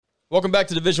Welcome back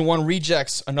to Division I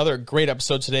Rejects. Another great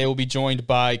episode today. We'll be joined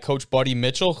by Coach Buddy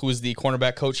Mitchell, who is the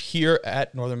cornerback coach here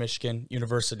at Northern Michigan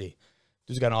University.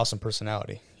 Dude's got an awesome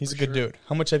personality. He's a good dude.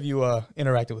 How much have you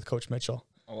interacted with Coach Mitchell?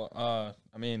 I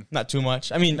mean, not too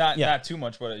much. I mean, not too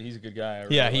much, but he's a good guy.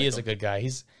 He is a good guy.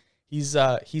 He's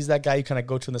that guy you kind of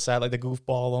go to on the side, like the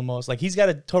goofball almost. Like he's got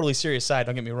a totally serious side.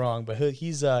 Don't get me wrong, but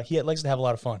he likes to have a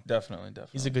lot of fun. Definitely.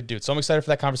 He's a good dude. So I'm excited for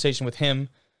that conversation with him.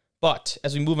 But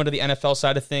as we move into the NFL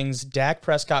side of things, Dak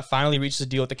Prescott finally reaches a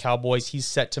deal with the Cowboys. He's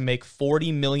set to make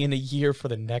 $40 million a year for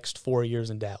the next 4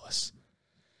 years in Dallas.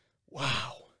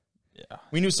 Wow. Yeah.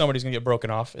 We knew somebody's going to get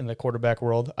broken off in the quarterback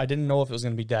world. I didn't know if it was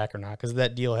going to be Dak or not because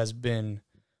that deal has been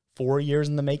 4 years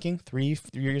in the making, three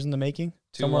years in the making.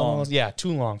 Too long.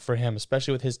 Too long for him,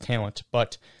 especially with his talent.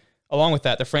 But along with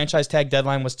that, the franchise tag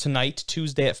deadline was tonight,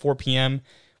 Tuesday at 4 p.m.,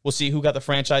 We'll see who got the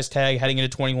franchise tag heading into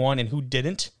 21 and who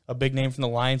didn't. A big name from the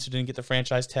Lions who didn't get the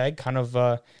franchise tag. Kind of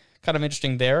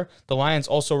interesting there. The Lions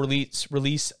also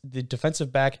release the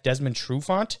defensive back Desmond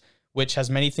Trufant, which has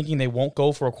many thinking they won't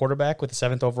go for a quarterback with the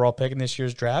 7th overall pick in this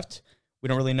year's draft. We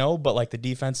don't really know, but like the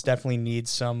defense definitely needs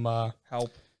some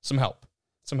help.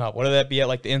 Whether that be at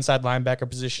like the inside linebacker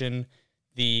position,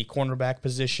 the cornerback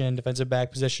position, defensive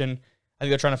back position. I think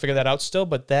they're trying to figure that out still,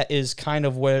 but that is kind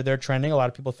of where they're trending, a lot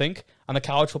of people think. On the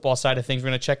college football side of things, we're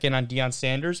going to check in on Deion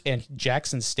Sanders and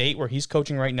Jackson State, where he's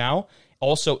coaching right now.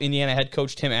 Also, Indiana head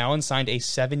coach Tim Allen signed a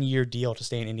 7-year deal to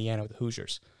stay in Indiana with the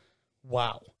Hoosiers.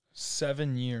 Wow.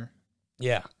 7-year.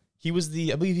 Yeah. I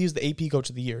believe he was the AP coach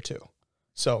of the year, too.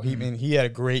 So, he had a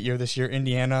great year this year.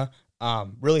 Indiana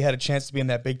really had a chance to be in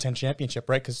that Big Ten championship,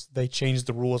 right? Because they changed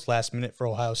the rules last minute for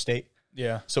Ohio State.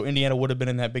 Yeah. So Indiana would have been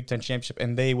in that Big Ten championship,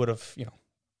 and they would have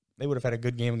had a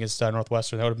good game against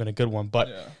Northwestern. That would have been a good one. But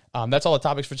that's all the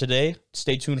topics for today.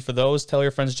 Stay tuned for those. Tell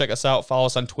your friends to check us out. Follow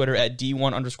us on Twitter at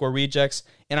D1_Rejects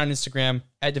and on Instagram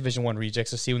at Division I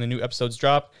Rejects to see when the new episodes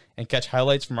drop and catch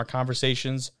highlights from our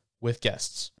conversations with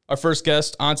guests. Our first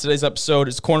guest on today's episode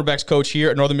is cornerbacks coach here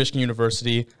at Northern Michigan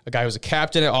University, a guy who was a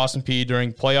captain at Austin Peay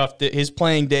during his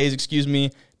playing days,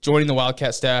 joining the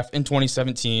Wildcat staff in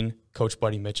 2017. Coach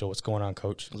Buddy Mitchell. What's going on,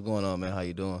 Coach? What's going on, man? How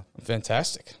you doing?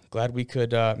 Fantastic. Glad we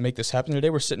could make this happen today.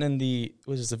 We're sitting in the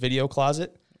video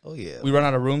closet. Oh, yeah. We run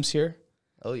out of rooms here.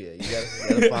 Oh, yeah. You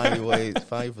gotta find your ways,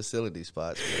 find your facility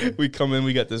spots, man. We come in,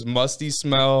 we got this musty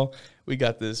smell. We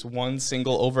got this one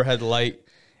single overhead light.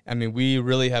 I mean, we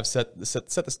really have set the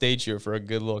stage here for a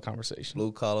good little conversation.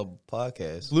 Blue Collar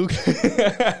Podcast.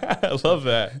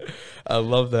 I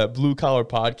love that. Blue Collar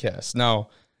Podcast. Now,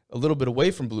 a little bit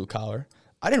away from Blue Collar.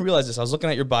 I didn't realize this. I was looking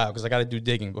at your bio because I got to do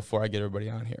digging before I get everybody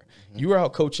on here. Mm-hmm. You were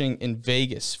out coaching in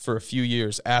Vegas for a few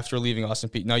years after leaving Austin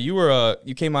Peay. Now,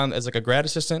 you came on as like a grad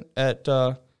assistant at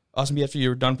Austin Peay after you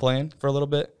were done playing for a little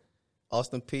bit?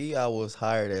 Austin Peay, I was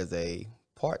hired as a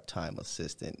part-time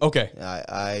assistant. Okay.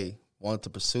 I wanted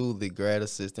to pursue the grad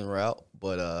assistant route,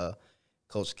 but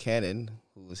Coach Cannon,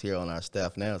 who was here on our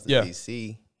staff now as the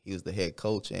DC, he was the head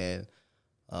coach, and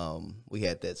we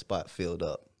had that spot filled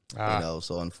up.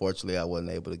 So unfortunately I wasn't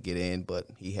able to get in, but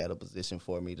he had a position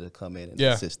for me to come in as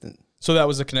assistant. So that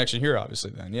was a connection here,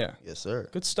 obviously, then, yeah. Yes, sir.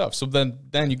 Good stuff. So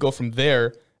then you go from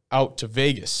there out to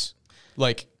Vegas.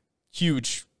 Like,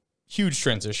 huge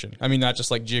transition. I mean, not just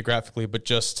like geographically, but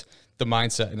just the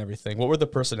mindset and everything. What were the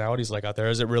personalities like out there?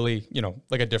 Is it really,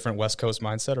 like a different West Coast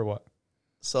mindset or what?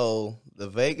 So the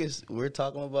Vegas we're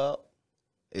talking about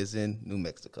is in New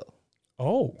Mexico.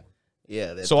 Oh.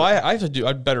 Yeah. So I have to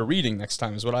do better reading next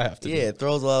time is what I have to do. Yeah, it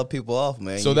throws a lot of people off,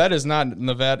 man. So that is not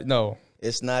Nevada. No.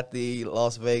 It's not the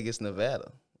Las Vegas,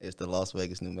 Nevada. It's the Las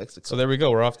Vegas, New Mexico. So there we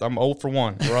go. I'm 0 for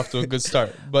 1. We're off to a good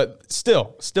start. But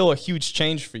still a huge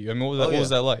change for you. I mean, what was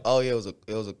that like? Oh yeah,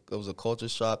 it was a culture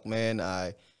shock,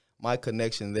 man. My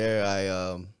connection there,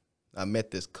 I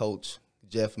met this coach,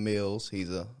 Jeff Mills. He's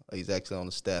actually on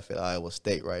the staff at Iowa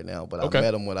State right now. But I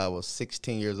met him when I was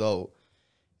 16 years old.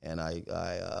 And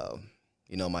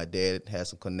my dad has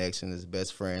some connection. His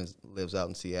best friend lives out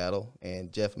in Seattle.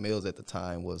 And Jeff Mills at the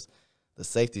time was the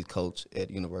safety coach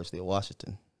at University of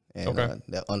Washington. And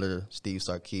that under Steve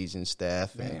Sarkisian's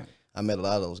staff. Man. And I met a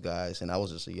lot of those guys. And I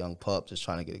was just a young pup just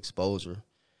trying to get exposure.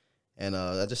 And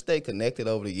I just stayed connected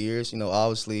over the years.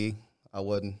 Obviously I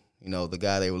wasn't, the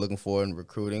guy they were looking for in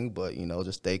recruiting. But,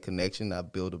 just stay connection. I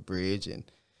built a bridge. And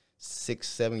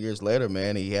 6-7 years later,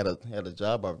 man, he had a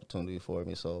job opportunity for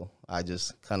me. So I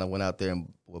just kind of went out there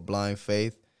with blind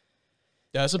faith.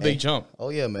 Yeah, that's a big jump. Oh,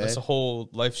 yeah, man. That's a whole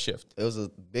life shift. It was a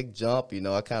big jump.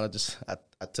 I kind of just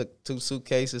I took 2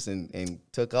 suitcases and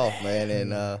took off, man.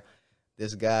 And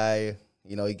this guy,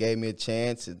 he gave me a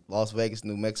chance at Las Vegas,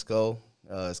 New Mexico.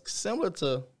 It's similar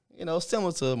to,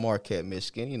 similar to Marquette,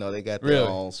 Michigan. They got their Really?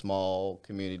 own small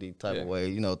community type of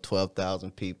way.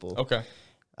 12,000 people. Okay.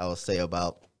 I would say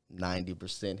about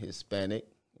 90% Hispanic.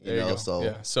 There you go.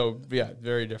 So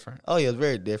very different. Oh yeah, it's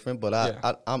very different, but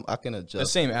I can adjust. The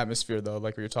same atmosphere though,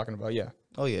 like we were talking about. Yeah.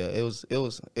 Oh yeah, it was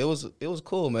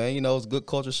cool, man. It was a good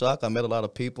culture shock. I met a lot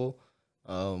of people.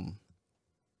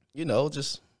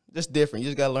 Just different. You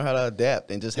just gotta learn how to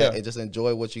adapt and just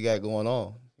enjoy what you got going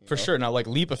on. For sure. Now, like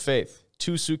leap of faith,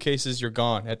 2 suitcases, you're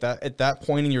gone at that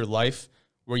point in your life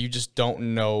where you just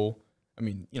don't know. I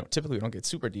mean, typically we don't get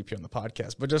super deep here on the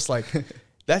podcast, but just like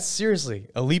that's seriously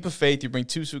a leap of faith. You bring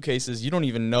 2 suitcases. You don't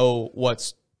even know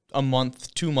what's a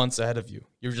month, 2 months ahead of you.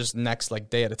 You're just next, like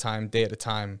day at a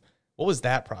time. What was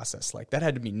that process like? That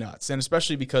had to be nuts. And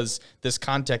especially because this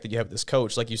contact that you have with this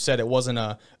coach, like you said, it wasn't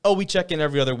we check in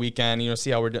every other weekend, see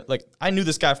how we're doing. Like I knew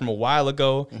this guy from a while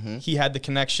ago. Mm-hmm. He had the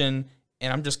connection,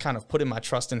 and I'm just kind of putting my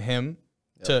trust in him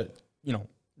to,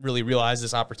 really realize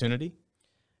this opportunity.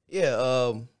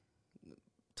 Yeah.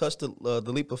 Touched the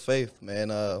leap of faith,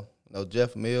 man.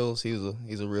 Jeff Mills,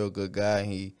 he's a real good guy.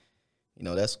 He,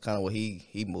 that's kind of what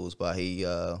he moves by. He,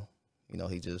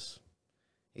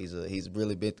 he's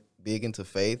really big into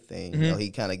faith, and Mm-hmm.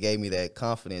 he kind of gave me that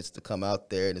confidence to come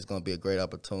out there, and it's going to be a great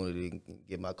opportunity to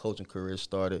get my coaching career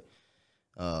started.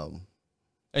 And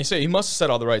you say he must have said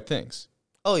all the right things.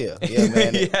 Oh yeah,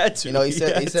 man. He had to. He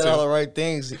said all the right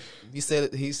things. He said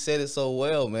it so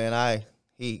well, man.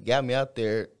 He got me out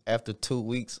there after 2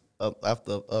 weeks of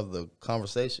the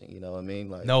conversation. You know what I mean?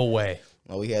 Like no way.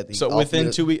 We had so within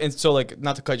 2 weeks, and so like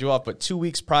not to cut you off, but 2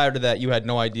 weeks prior to that, you had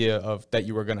no idea that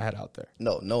you were going to head out there.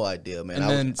 No idea, man.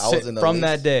 And I was in the from lease.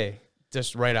 that day,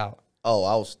 just right out. Oh,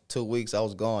 I was 2 weeks. I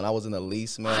was gone. I was in a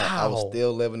lease, man. Wow. I was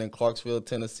still living in Clarksville,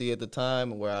 Tennessee at the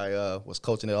time, where I was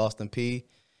coaching at Austin Peay.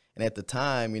 And at the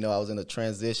time, I was in a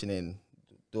transition, and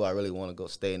do I really want to go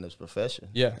stay in this profession?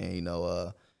 Yeah. And,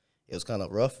 it was kind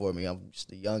of rough for me. I'm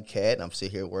just a young cat, and I'm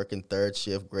sitting here working third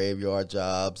shift graveyard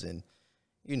jobs, and,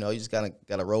 you just got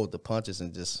to roll with the punches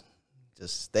and just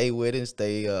stay with it and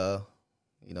stay,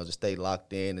 just stay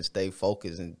locked in and stay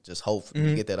focused and just hope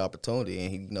to get that opportunity.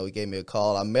 And, he gave me a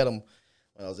call. I met him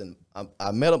when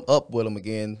I met him up with him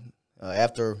again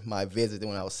after my visit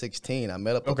when I was 16. I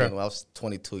met up with him when I was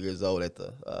 22 years old at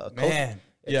the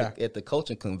at the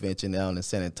coaching convention down in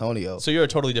San Antonio. So you're a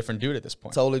totally different dude at this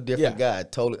point. Totally different guy.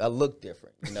 I look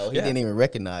different. He didn't even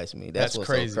recognize me. That's what's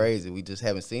crazy. So crazy. We just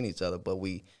haven't seen each other, but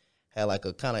we had like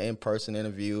a kind of in-person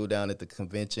interview down at the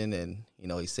convention, and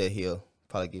he said he'll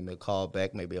probably give me a call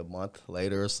back maybe a month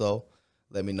later or so,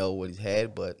 let me know what he's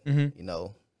had. But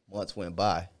months went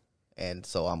by, and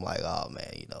so I'm like, oh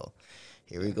man,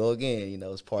 here we go again.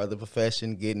 It's part of the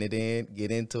profession, get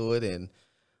into it, and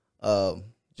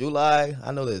July,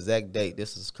 I know the exact date.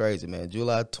 This is crazy, man.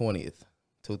 July 20th,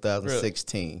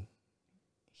 2016. Really?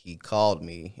 He called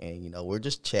me, and, we're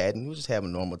just chatting. We're just having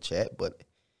a normal chat, but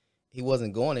he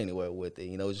wasn't going anywhere with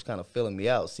it. Just kind of filling me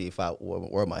out, see if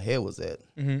where my head was at.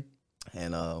 Mm-hmm.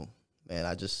 And, man,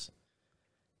 I just,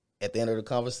 at the end of the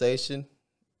conversation,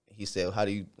 he said, how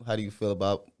do you feel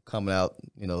about coming out,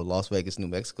 Las Vegas, New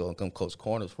Mexico, and come coach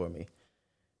corners for me?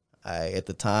 At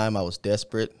the time, I was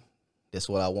desperate. That's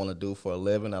what I want to do for a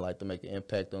living. I like to make an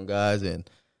impact on guys, and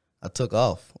I took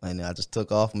off. And I just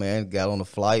took off, man, got on a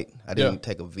flight. I didn't even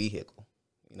take a vehicle.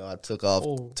 I took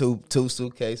off two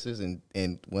suitcases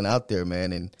and went out there,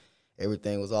 man, and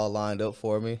everything was all lined up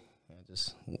for me. I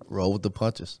just rolled with the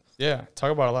punches. Yeah,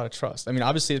 talk about a lot of trust. I mean,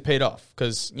 obviously it paid off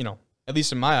because, at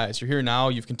least in my eyes, you're here now,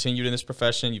 you've continued in this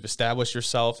profession, you've established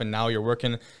yourself, and now you're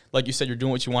working, like you said, you're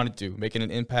doing what you want to do, making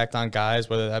an impact on guys,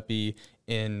 whether that be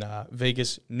in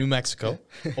Vegas, New Mexico,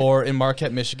 or in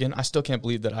Marquette, Michigan. I still can't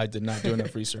believe that I did not do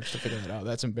enough research to figure that out.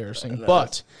 That's embarrassing.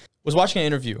 But was watching an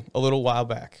interview a little while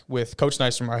back with Coach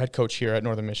Nystrom, our head coach here at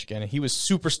Northern Michigan, and he was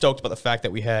super stoked about the fact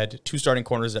that we had 2 starting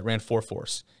corners that ran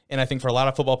 4.4s. And I think for a lot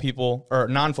of football people, or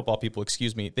non-football people,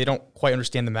 they don't quite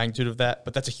understand the magnitude of that,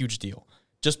 but that's a huge deal,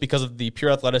 just because of the pure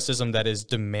athleticism that is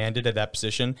demanded at that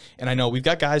position. And I know we've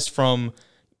got guys from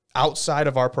outside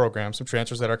of our program, some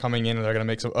transfers that are coming in and they're going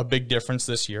to make a big difference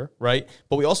this year, right?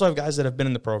 But we also have guys that have been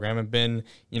in the program and been,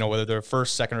 whether they're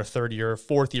first, second, or third year,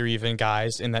 fourth year even,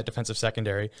 guys in that defensive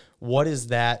secondary. What is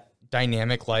that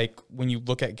dynamic like when you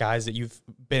look at guys that you've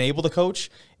been able to coach,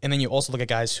 and then you also look at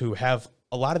guys who have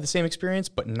a lot of the same experience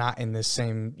but not in this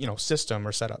same, system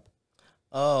or setup?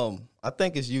 I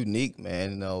think it's unique,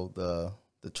 man. The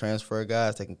transfer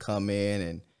guys that can come in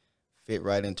and fit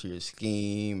right into your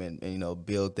scheme and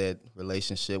build that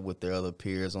relationship with their other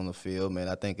peers on the field, man.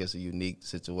 I think it's a unique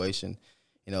situation.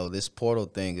 This portal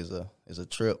thing is a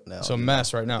trip now. It's a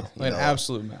mess right now, an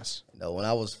absolute mess. When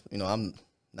I was, I'm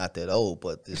not that old,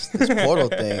 but this portal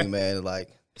thing, man, like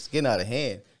it's getting out of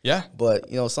hand. Yeah. But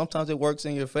sometimes it works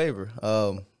in your favor.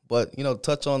 But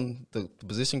touch on the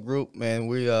position group, man.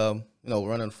 We running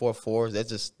 4-4s. That's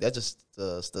just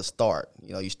the start.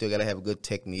 You still got to have a good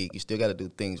technique. You still got to do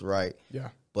things right. Yeah.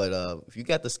 But if you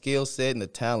got the skill set and the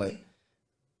talent,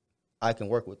 I can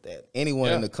work with that.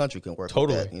 Anyone in the country can work with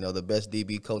that. The best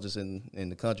DB coaches in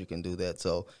the country can do that.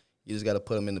 So you just got to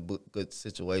put them in the good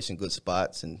situation, good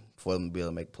spots, and for them to be able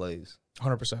to make plays.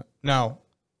 100%. Now,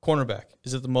 cornerback,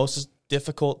 is it the most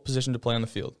difficult position to play on the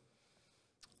field?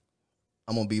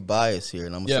 I'm going to be biased here,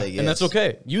 and I'm going to say yes. And that's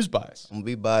okay. Use bias. I'm going to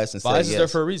be biased and say yes. Bias is there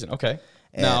for a reason. Okay.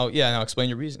 Now explain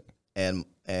your reason. And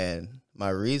my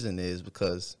reason is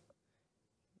because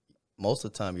most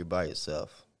of the time you're by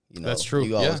yourself. That's true.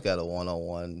 You always got a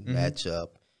one-on-one matchup,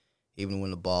 even when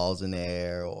the ball's in the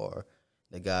air or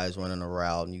the guy's running a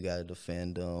route and you got to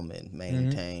defend them and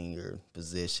maintain your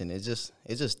position. It's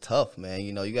just tough, man.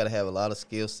 You got to have a lot of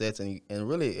skill sets, and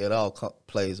really it all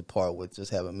plays a part with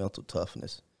just having mental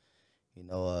toughness.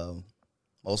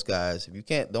 Most guys, if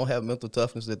you don't have mental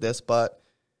toughness at that spot,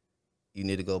 you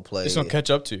need to go play. It's going to catch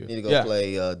up to you. You need to go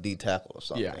play D tackle or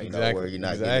something. Yeah, exactly. Where you're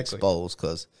not getting exposed,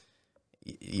 because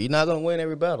you're not going to win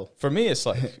every battle. For me, it's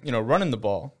like, running the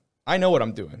ball. I know what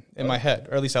I'm doing in my head,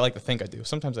 or at least I like to think I do.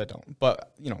 Sometimes I don't.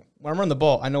 But, when I'm running the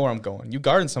ball, I know where I'm going. You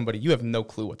guarding somebody, you have no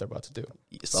clue what they're about to do.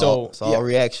 It's all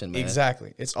reaction, man.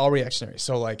 Exactly. It's all reactionary.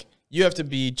 So, like, you have to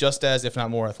be just as, if not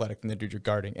more, athletic than the dude you're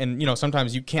guarding. And,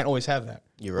 sometimes you can't always have that.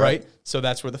 You're right. So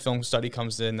that's where the film study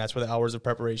comes in. That's where the hours of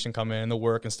preparation come in, and the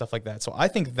work and stuff like that. So I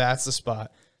think that's the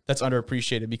spot that's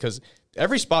underappreciated, because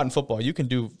every spot in football, you can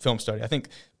do film study. I think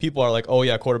people are like, oh,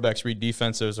 yeah, quarterbacks read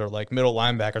defenses, or like middle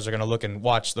linebackers are going to look and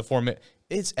watch the format.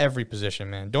 It's every position,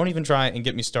 man. Don't even try and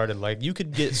get me started. Like, you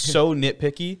could get so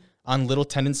nitpicky on little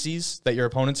tendencies that your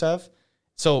opponents have.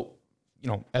 So,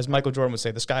 as Michael Jordan would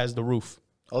say, the sky is the roof.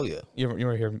 Oh, yeah. You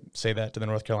ever hear him say that to the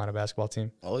North Carolina basketball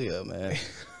team? Oh, yeah, man.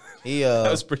 That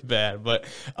was pretty bad. But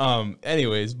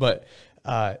anyways,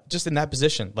 just in that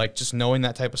position, like just knowing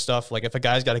that type of stuff, like if a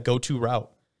guy's got a go-to route,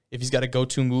 if he's got a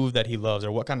go-to move that he loves,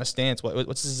 or what kind of stance,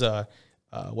 what's his,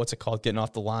 what's it called, getting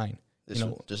off the line?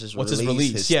 Just his what's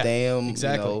release, his stem,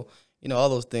 exactly. All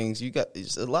those things.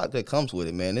 It's a lot that comes with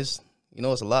it, man. It's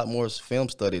a lot more film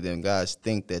study than guys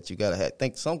think that you got to have.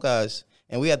 Think some guys,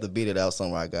 and we have to beat it out some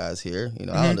of our guys here.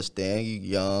 I understand you're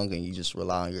young and you just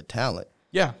rely on your talent.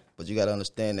 Yeah. But you got to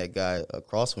understand that guy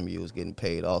across from you is getting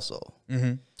paid also.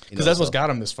 Because that's what's got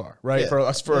him this far, right? Yeah.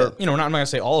 I'm not going to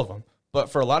say all of them,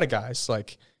 but for a lot of guys,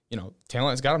 like,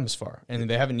 talent has got them this far. And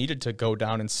they haven't needed to go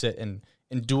down and sit and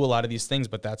do a lot of these things,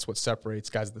 but that's what separates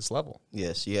guys at this level.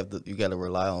 Yes, you got to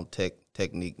rely on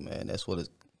technique, man. That's what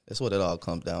it all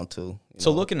comes down to.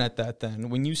 So looking at that then,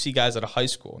 when you see guys at a high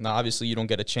school, now obviously you don't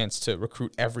get a chance to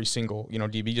recruit every single,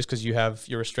 DB just because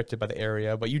you're restricted by the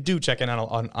area, but you do check in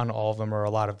on all of them, or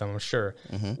a lot of them, I'm sure.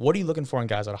 What are you looking for in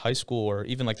guys at a high school, or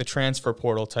even like the transfer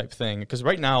portal type thing? Because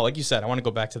right now, like you said, I want to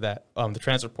go back to that, the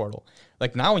transfer portal.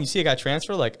 Like now when you see a guy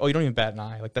transfer, like, oh, you don't even bat an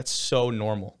eye. Like that's so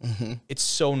normal. It's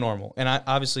so normal. And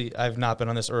I've not been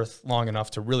on this earth long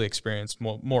enough to really experience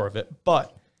more of it,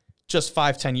 but just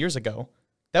 5-10 years ago,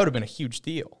 that would have been a huge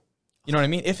deal. You know what I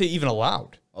mean? If it even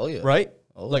allowed. Oh, yeah. Right?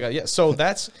 Oh. Like, so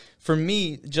that's, for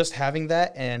me, just having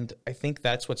that, and I think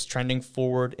that's what's trending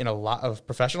forward in a lot of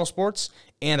professional sports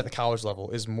and at the college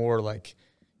level, is more like,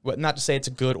 not to say it's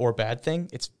a good or bad thing,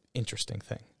 it's interesting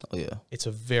thing. Oh, yeah. It's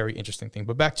a very interesting thing.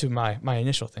 But back to my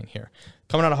initial thing here.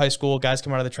 Coming out of high school, guys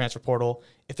come out of the transfer portal.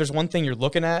 If there's one thing you're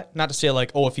looking at, not to say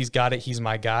like, oh, if he's got it, he's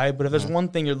my guy, but if there's one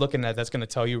thing you're looking at that's going to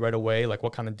tell you right away, like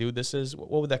what kind of dude this is, what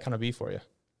would that kind of be for you?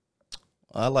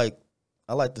 I like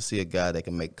to see a guy that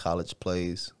can make college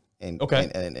plays, and for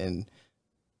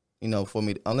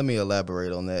me, let me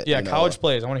elaborate on that. Yeah, college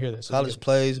plays. I want to hear this. College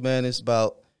plays, man. It's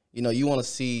about you want to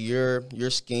see your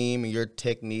scheme and your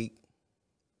technique.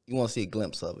 You want to see a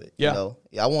glimpse of it. Yeah.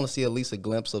 I want to see at least a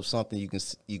glimpse of something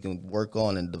you can work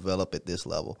on and develop at this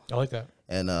level. I like that.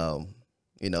 And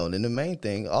and then the main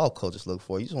thing all coaches look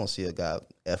for, you just want to see a guy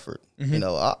effort.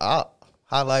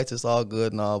 Highlights, it's all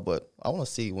good and all, but I want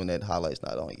to see when that highlight's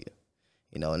not on you.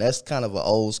 And that's kind of an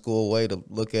old school way to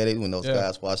look at it, when those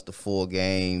guys watch the full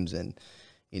games and,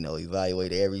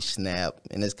 evaluate every snap.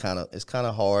 And it's kind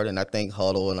of hard. And I think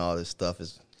huddle and all this stuff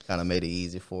has kind of made it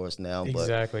easy for us now.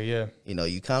 Exactly, yeah.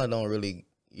 You kind of don't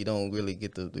really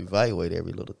get to evaluate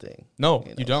every little thing. No,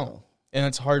 you don't. So. And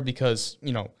it's hard because,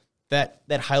 that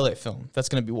highlight film, that's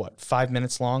going to be what, 5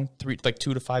 minutes long, 2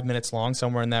 to 5 minutes long,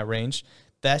 somewhere in that range.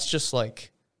 That's just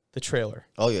like the trailer.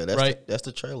 Oh, yeah. That's right? That's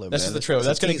the trailer, That's man. the trailer.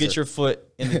 That's going to get your foot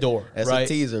in the door, That's right? a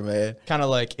teaser, man. Kind of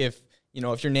like if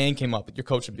if your name came up, the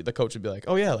coach would be like,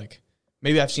 oh yeah, like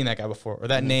maybe I've seen that guy before, or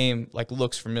that name like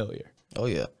looks familiar. Oh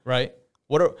yeah. Right.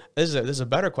 This is a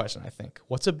better question, I think.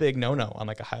 What's a big no-no on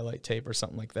like a highlight tape or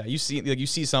something like that? You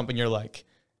see something, you're like,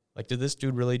 did this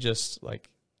dude really just like?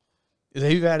 Have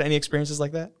you had any experiences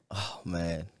like that? Oh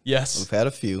man, yes, we've had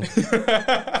a few.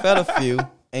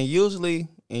 And usually,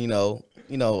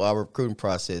 our recruiting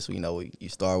process. You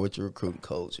start with your recruiting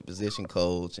coach, your position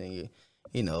coach, and you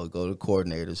go to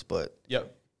coordinators. But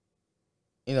yep,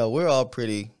 we're all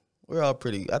pretty.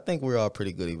 I think we're all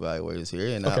pretty good evaluators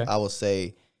here, and okay. I would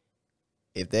say,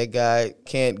 if that guy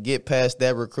can't get past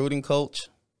that recruiting coach,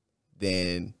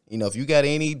 then, if you got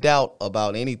any doubt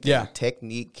about anything,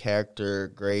 technique, character,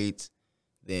 grades,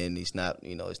 then it's not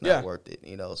worth it.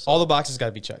 So all the boxes got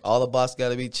to be checked. All the boxes got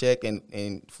to be checked.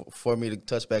 And for me to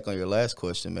touch back on your last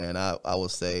question, man, I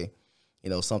would say,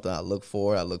 something I look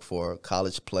for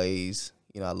college plays.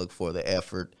 I look for the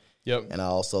effort. Yep. And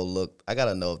I got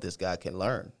to know if this guy can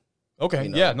learn.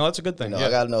 Okay. Yeah. No, that's a good thing. I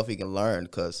got to know if he can learn,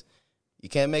 because you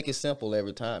can't make it simple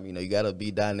every time. You got to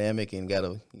be dynamic and you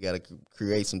got to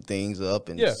create some things up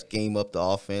and scheme up the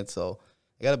offense. So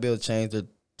you got to be able to change their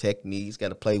techniques, got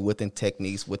to play within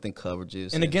techniques, within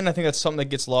coverages. And again, I think that's something that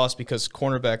gets lost because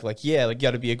cornerback, you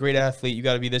got to be a great athlete, you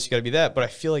got to be this, you got to be that. But I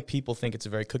feel like people think it's a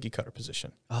very cookie cutter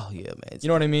position. Oh yeah, man. You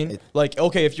know what I mean?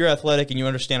 Okay, if you're athletic and you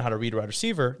understand how to read a wide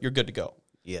receiver, you're good to go.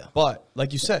 Yeah. But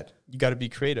like you said, you got to be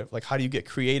creative. Like, how do you get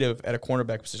creative at a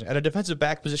cornerback position, at a defensive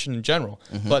back position in general?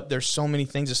 Mm-hmm. But there's so many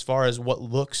things as far as what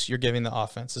looks you're giving the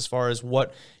offense, as far as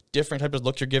what different type of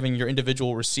look you're giving your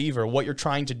individual receiver, what you're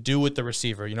trying to do with the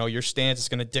receiver. Your stance is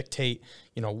going to dictate,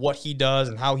 what he does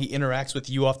and how he interacts with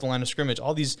you off the line of scrimmage,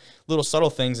 all these little subtle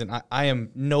things. And I am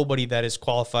nobody that is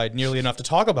qualified nearly enough to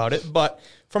talk about it. But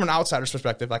from an outsider's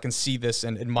perspective, I can see this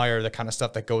and admire the kind of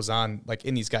stuff that goes on like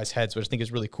in these guys' heads, which I think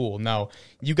is really cool. Now,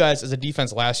 you guys as a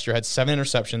defense last year had 7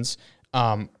 interceptions.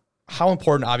 How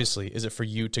important, obviously, is it for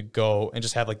you to go and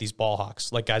just have like these ball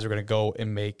hawks, like guys are going to go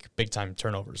and make big time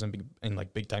turnovers and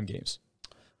like big time games?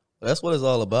 That's what it's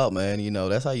all about, man.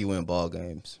 That's how you win ball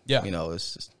games. Yeah.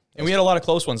 It's just. And we had a lot of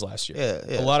close ones last year.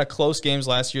 Yeah. A lot of close games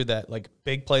last year that like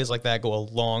big plays like that go a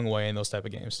long way in those type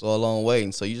of games. Go a long way,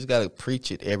 and so you just got to preach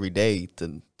it every day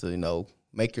to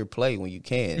make your play when you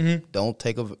can. Mm-hmm. Don't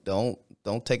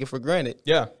take it for granted.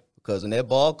 Yeah. Because when that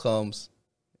ball comes,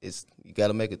 you got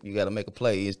to make it. You got to make a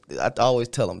play. I always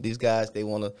tell them, these guys, they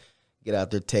want to get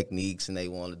out their techniques and they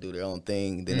want to do their own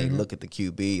thing. Then they look at the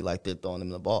QB like they're throwing them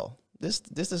the ball. This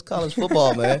is college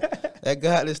football, man. That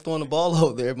guy that's throwing the ball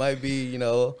over there might be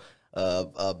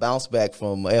a bounce back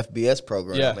from an FBS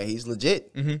program. Yeah. Man, he's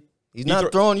legit. Mm-hmm. He's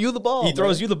not throwing you the ball. He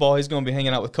throws you the ball. He's going to be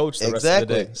hanging out with coach the rest of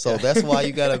the day. So that's why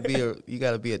you got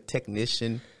to be a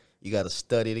technician. You got to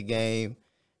study the game.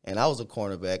 And I was a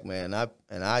cornerback, man.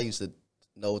 And I used to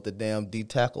know what the damn D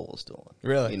tackle was doing.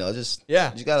 Really? You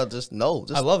got to just know.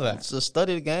 I love that. Just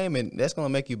study the game, and that's going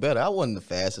to make you better. I wasn't the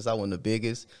fastest. I wasn't the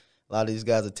biggest. A lot of these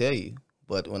guys will tell you.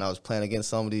 But when I was playing against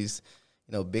some of these,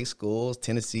 big schools,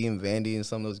 Tennessee and Vandy and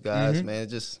some of those guys, man,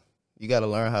 you got to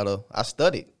learn how to. I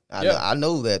studied. I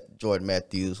know that Jordan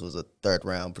Matthews was a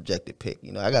 3rd-round projected pick.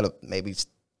 I got to maybe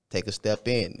take a step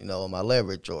in, on my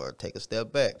leverage, or take a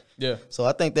step back. Yeah. So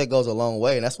I think that goes a long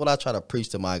way, and that's what I try to preach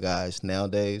to my guys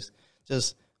nowadays.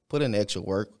 Just put in extra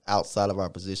work outside of our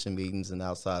position meetings and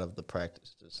outside of the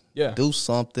practice. Just do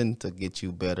something to get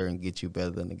you better and get you better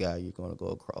than the guy you're going to go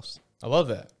across. I love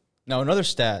that. Now, another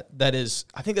stat that is,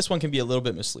 I think this one can be a little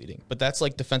bit misleading, but that's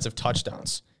like defensive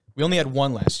touchdowns. We only had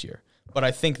 1 last year, but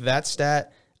I think that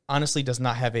stat honestly does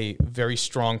not have a very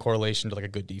strong correlation to like a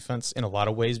good defense in a lot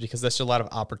of ways, because that's a lot of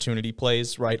opportunity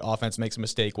plays, right? Offense makes a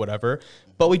mistake, whatever.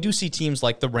 But we do see teams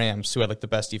like the Rams, who had like the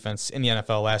best defense in the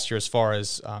NFL last year as far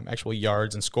as actual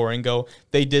yards and scoring go.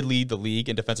 They did lead the league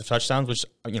in defensive touchdowns, which,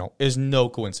 is no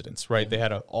coincidence, right? They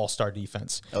had an all-star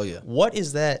defense. Oh, yeah. What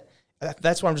is that?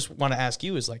 That's what I just want to ask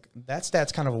you is like, that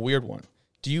stat's kind of a weird one.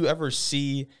 Do you ever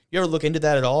look into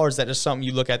that at all, or is that just something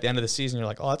you look at the end of the season and you're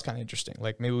like, oh, that's kind of interesting.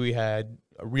 Like maybe we had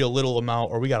a real little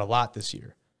amount or we got a lot this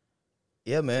year.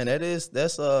 Yeah, man, it is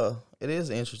an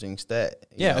interesting stat.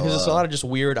 Yeah, because it's a lot of just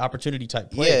weird opportunity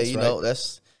type plays. Yeah,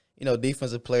 that's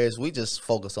defensive players, we just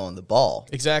focus on the ball.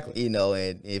 Exactly.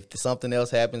 And if something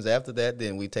else happens after that,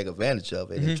 then we take advantage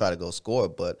of it and try to go score.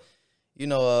 But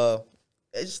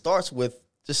it starts with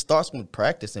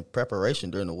practice and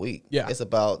preparation during the week. Yeah. It's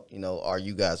about, are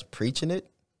you guys preaching it?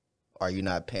 Are you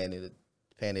not paying it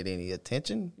any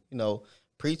attention?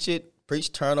 Preach it,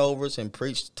 preach turnovers and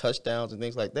preach touchdowns and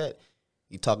things like that.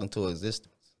 You're talking to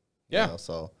existence. Yeah.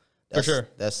 So That's, For sure.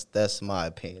 That's my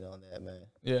opinion on that, man.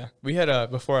 Yeah, we had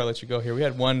before I let you go here, we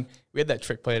had that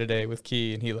trick play today with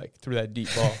Key, and he like threw that deep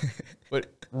ball, but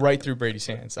right through Brady's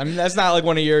hands. I mean, that's not like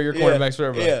one of your cornerbacks,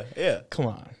 whatever. Yeah. Come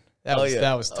on, that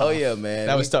was tough. Oh yeah, man.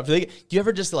 That was tough. Do you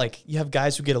ever just like you have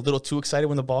guys who get a little too excited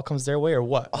when the ball comes their way, or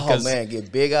what? Oh man,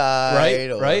 get big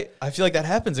eyed, right. I feel like that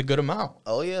happens a good amount.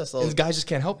 Oh yeah, so these guys just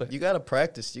can't help it. You gotta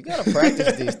practice. You gotta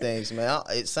practice these things, man.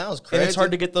 It sounds crazy, and it's hard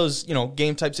to get those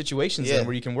game type situations in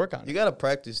where you can work on it. You gotta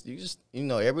practice. You just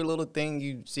every little thing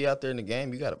you see out there in the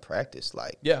game, you gotta practice.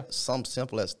 Like something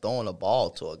simple as throwing a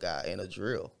ball to a guy in a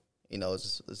drill.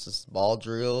 It's just ball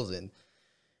drills and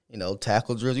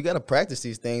tackle drills. You got to practice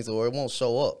these things or it won't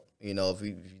show up. If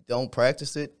you don't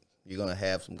practice it, you're going to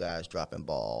have some guys dropping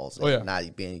balls and not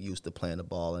being used to playing the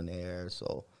ball in the air.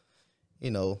 So,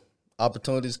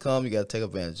 opportunities come, you got to take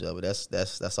advantage of it.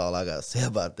 That's all I got to say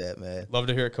about that, man. Love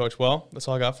to hear it, Coach. Well, that's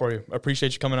all I got for you. I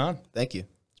appreciate you coming on. Thank you.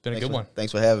 It's been a good one.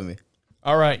 Thanks for having me.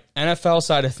 All right, NFL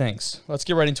side of things. Let's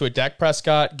get right into it. Dak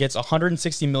Prescott gets a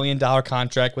 $160 million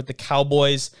contract with the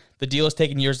Cowboys. The deal has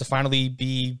taken years to finally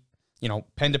be,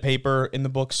 pen to paper in the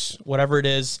books, whatever it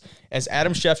is. As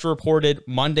Adam Schefter reported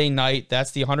Monday night, that's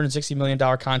the $160 million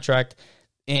contract,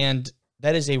 and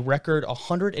that is a record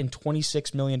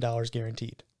 $126 million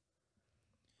guaranteed.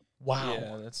 Wow.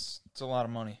 Yeah, it's a lot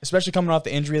of money. Especially coming off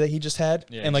the injury that he just had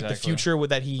and exactly. the future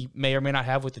that he may or may not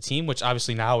have with the team, which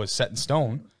obviously now is set in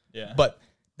stone. Yeah. But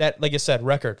that, like I said,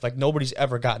 record, like nobody's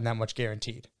ever gotten that much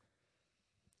guaranteed.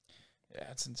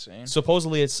 Yeah, it's insane.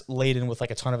 Supposedly it's laden with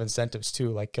like a ton of incentives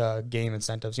too, like game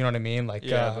incentives. You know what I mean? Like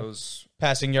those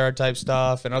passing yard type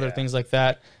stuff and other things like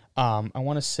that. I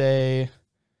want to say,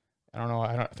 I don't know.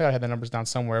 I think I had the numbers down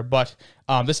somewhere, but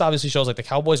this obviously shows like the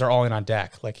Cowboys are all in on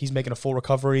Dak. Like he's making a full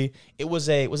recovery. Was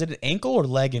it an ankle or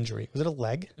leg injury? Was it a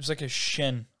leg? It was like a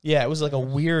shin. Yeah, it was like a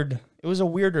weirder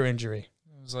injury.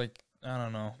 It was like, I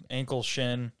don't know, ankle,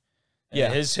 shin. Yeah,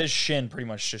 his shin pretty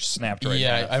much just snapped right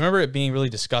Yeah, now. I remember it being really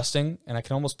disgusting, and I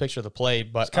can almost picture the play.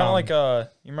 But it's kind of like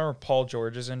you remember Paul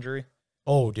George's injury?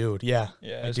 Oh, dude, yeah,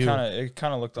 it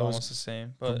kind of looked almost the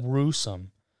same, but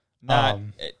gruesome. No,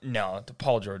 the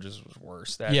Paul George's was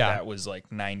worse. That was like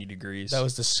 90 degrees. That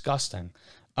was disgusting.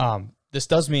 This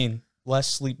does mean less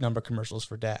Sleep Number commercials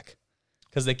for Dak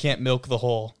because they can't milk the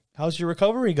whole. How's your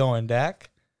recovery going, Dak?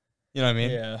 You know what I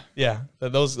mean? Yeah.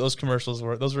 Those commercials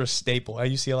were a staple.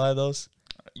 You see a lot of those.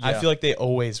 Yeah. I feel like they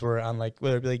always were on like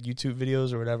whether it be like YouTube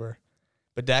videos or whatever.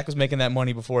 But Dak was making that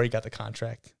money before he got the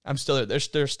contract.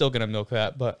 They're still gonna milk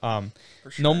that, but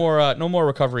sure. no more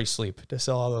recovery sleep to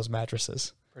sell all those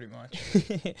mattresses. Pretty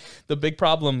much. The big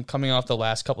problem coming off the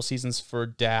last couple seasons for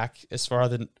Dak, as far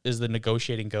as the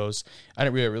negotiating goes, I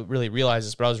didn't really realize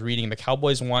this, but I was reading the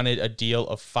Cowboys wanted a deal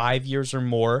of 5 years or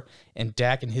more, and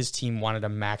Dak and his team wanted a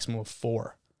maximum of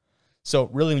 4. So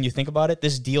really, when you think about it,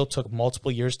 this deal took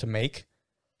multiple years to make.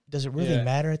 Does it really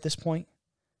matter at this point?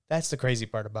 That's the crazy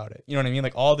part about it. You know what I mean?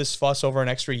 Like all this fuss over an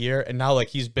extra year, and now like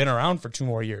he's been around for 2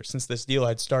 more years since this deal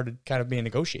had started kind of being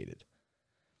negotiated.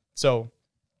 So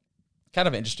kind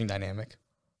of an interesting dynamic.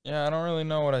 Yeah, I don't really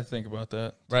know what I think about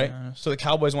that. Right? So the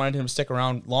Cowboys wanted him to stick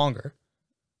around longer.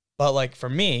 But like for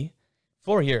me,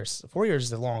 4 years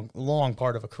is a long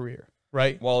part of a career,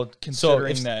 right? Well,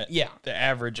 considering the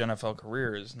average NFL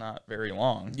career is not very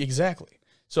long. Exactly.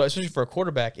 So especially for a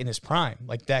quarterback in his prime,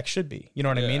 like Dak should be. You know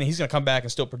what I mean? And he's going to come back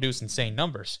and still produce insane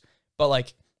numbers. But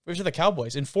like, if you're the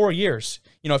Cowboys, in 4 years,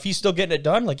 if he's still getting it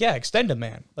done, like, extend him,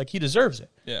 man. Like, he deserves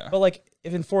it. Yeah. But, like,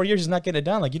 if in 4 years he's not getting it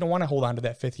done, like, you don't want to hold on to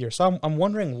that 5th year. So I'm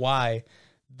wondering why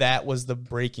that was the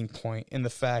breaking point in the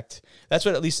fact that's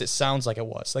what at least it sounds like it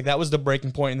was. Like, that was the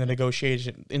breaking point in the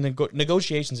negotiations,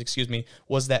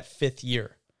 was that 5th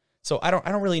year. So I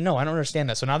don't really know. I don't understand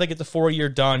that. So now they get the 4 year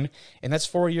done, and that's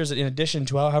 4 years in addition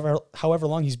to however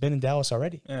long he's been in Dallas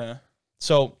already. Yeah.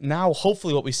 So now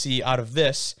hopefully what we see out of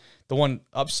this, the one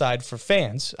upside for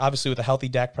fans, obviously with a healthy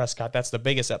Dak Prescott, that's the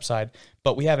biggest upside,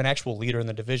 but we have an actual leader in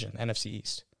the division, NFC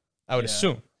East, I would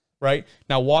assume, right?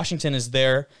 Now Washington is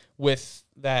there with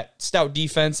that stout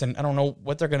defense, and I don't know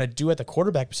what they're going to do at the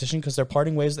quarterback position because they're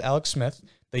parting ways with Alex Smith.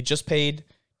 They just paid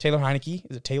Taylor Heineke.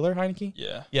 Is it Taylor Heineke?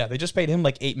 Yeah. Yeah, they just paid him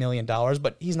like $8 million,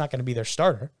 but he's not going to be their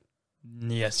starter.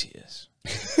 Yes, he is.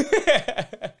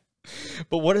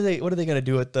 But what are they going to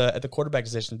do at the quarterback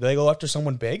position? Do they go after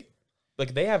someone big?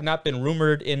 Like they have not been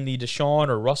rumored in the Deshaun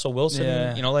or Russell Wilson.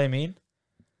 Yeah. You know what I mean?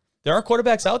 There are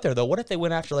quarterbacks out there though. What if they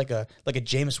went after like a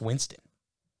Jameis Winston?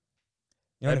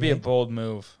 You know That'd be a bold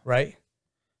move, right?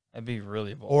 That'd be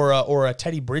really bold. Or a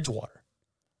Teddy Bridgewater,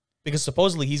 because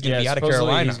supposedly he's going to be out of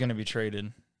Carolina. He's going to be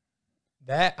traded.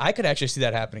 That I could actually see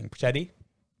that happening. Teddy.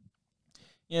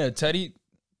 Yeah, Teddy.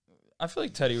 I feel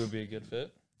like Teddy would be a good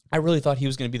fit. I really thought he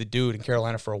was going to be the dude in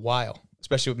Carolina for a while,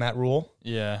 especially with Matt Rule.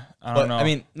 Yeah, I don't know. I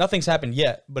mean, nothing's happened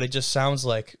yet, but it just sounds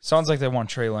like they want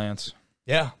Trey Lance.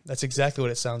 Yeah, that's exactly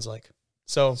what it sounds like.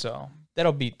 So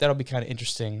that'll be kind of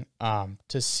interesting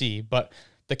to see. But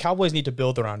the Cowboys need to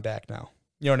build around Dak now.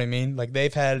 You know what I mean? Like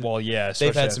they've had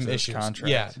some issues.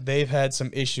 Yeah, they've had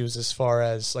some issues as far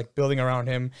as like building around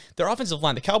him. Their offensive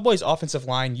line, the Cowboys' offensive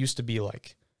line used to be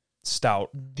like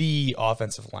stout, the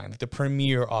offensive line, like the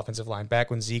premier offensive line back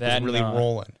when Zeke was really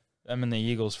rolling. Them and the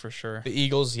Eagles for sure. The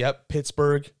Eagles, yep.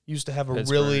 Pittsburgh used to have a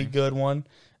really good one.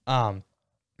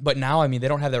 But now, I mean, they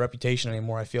don't have that reputation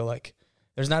anymore. I feel like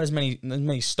there's not as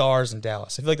many stars in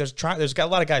Dallas. I feel like there's got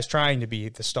a lot of guys trying to be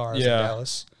the stars in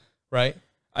Dallas, right?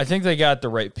 I think they got the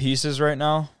right pieces right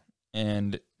now,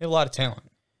 and they have a lot of talent.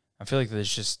 I feel like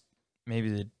there's just maybe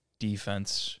the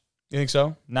defense. You think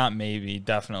so? Not maybe,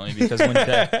 definitely, because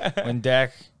when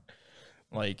Dak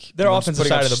like their offensive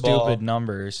side of the ball, stupid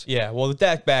numbers. Yeah, well, with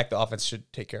Dak back, the offense should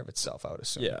take care of itself, I would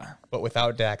assume. Yeah, but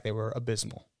without Dak, they were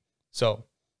abysmal. So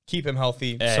keep him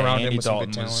healthy, surround him with some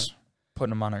good talent.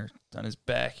 Putting him on his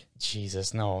back.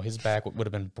 Jesus, no, his back would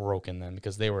have been broken then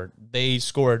because they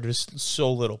scored just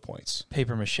so little points.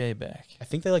 Paper mache back. I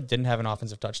think they didn't have an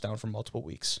offensive touchdown for multiple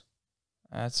weeks.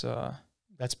 That's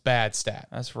bad stat.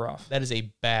 That's rough. That is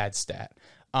a bad stat.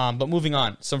 But moving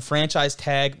on, some franchise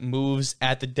tag moves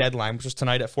at the deadline, which was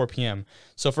tonight at 4 p.m.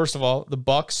 So first of all, the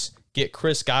Bucs get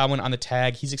Chris Godwin on the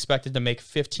tag. He's expected to make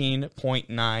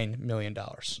 $15.9 million.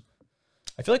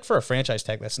 I feel like for a franchise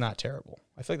tag, that's not terrible.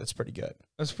 I feel like that's pretty good.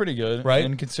 That's pretty good, right?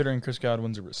 And considering Chris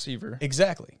Godwin's a receiver,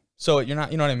 exactly. So you're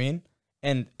not, you know what I mean?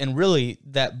 And really,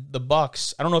 that the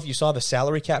Bucs. I don't know if you saw the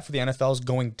salary cap for the NFL is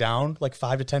going down like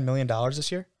 $5 to $10 million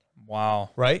this year. Wow,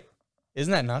 right?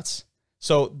 Isn't that nuts?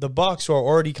 So the Bucs, who are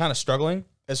already kind of struggling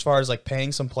as far as like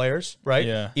paying some players, right?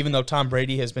 Yeah. Even though Tom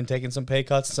Brady has been taking some pay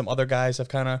cuts, and some other guys have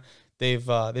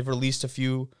they've released a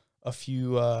few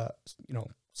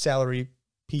salary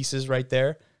pieces right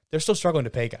there. They're still struggling to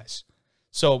pay guys.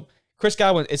 So Chris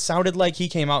Godwin, it sounded like he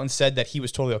came out and said that he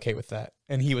was totally okay with that,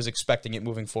 and he was expecting it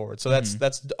moving forward. So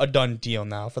that's a done deal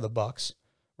now for the Bucs,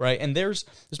 right? And there's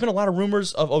been a lot of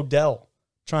rumors of Odell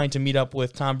trying to meet up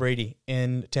with Tom Brady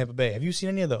in Tampa Bay. Have you seen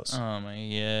any of those? Oh my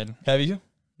God. Have you?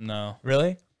 No.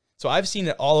 Really? So I've seen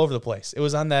it all over the place. It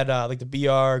was on that like the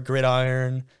BR,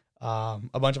 Gridiron,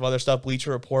 a bunch of other stuff.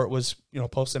 Bleacher Report was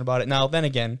posting about it. Now then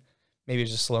again, maybe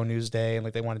it's just a slow news day and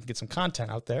like they wanted to get some content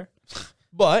out there.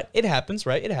 But it happens,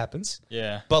 right? It happens.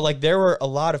 Yeah. But like there were a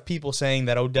lot of people saying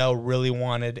that Odell really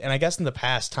wanted, and I guess in the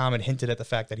past Tom had hinted at the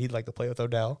fact that he'd like to play with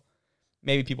Odell.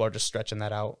 Maybe people are just stretching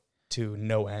that out to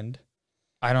no end.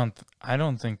 I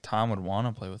don't think Tom would want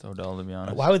to play with Odell, to be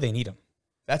honest. Why would they need him?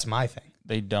 That's my thing.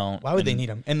 They don't. Why would they need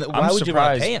him? And why would you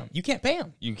want to pay him? You can't pay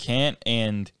him. You can't,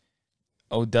 and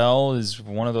Odell is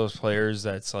one of those players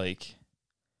that's like,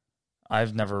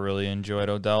 I've never really enjoyed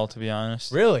Odell, to be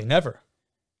honest. Really? Never?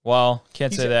 Well,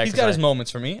 can't say that. He's got his moments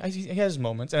for me. He has his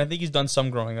moments, and I think he's done some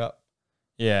growing up.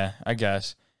 Yeah, I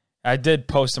guess. I did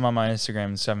post him on my Instagram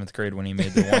in 7th grade when he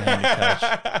made the one-handed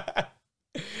catch.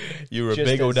 You were a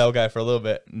big Odell guy for a little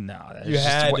bit. No, you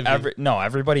had to be.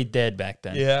 Everybody did back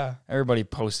then. Yeah, everybody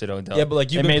posted Odell. Yeah, but like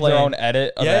they made their own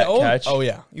edit of that catch. Oh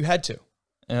yeah, you had to.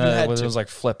 It was like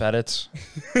flip edits.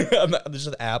 There's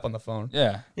an app on the phone.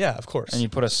 Yeah, yeah, of course. And you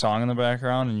put a song in the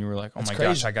background, and you were like, "Oh my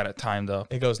gosh, I got it timed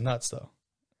up." It goes nuts though.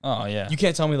 Oh yeah. You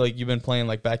can't tell me like you've been playing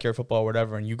like backyard football or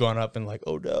whatever, and you gone up and like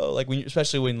Odell, like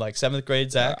especially when like 7th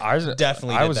grade Zach. I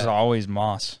was always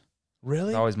Moss.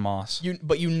 Really? Always Moss.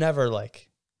 But you never like.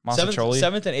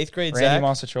 7th and 8th grade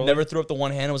Randy Zach never threw up the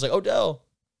one hand and was like, Odell.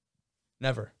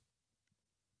 Never.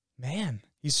 Man,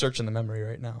 he's searching the memory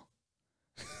right now.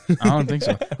 I don't think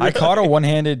so. I caught a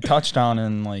one-handed touchdown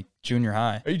in like junior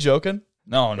high. Are you joking?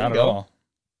 No, not at all.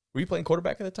 Were you playing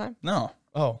quarterback at the time? No.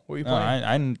 Oh, what were you playing?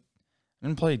 I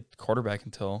didn't play quarterback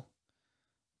until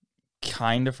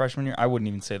kind of freshman year. I wouldn't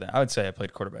even say that. I would say I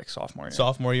played quarterback sophomore year.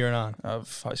 Sophomore year and on?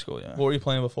 Of high school, yeah. What were you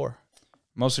playing before?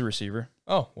 Mostly receiver.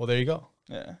 Oh, well, there you go.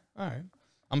 Yeah. All right. I'm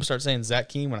going to start saying Zach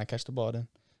Keen when I catch the ball then.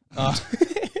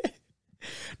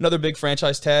 Another big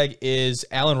franchise tag is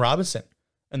Allen Robinson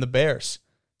and the Bears.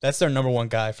 That's their number one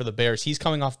guy for the Bears. He's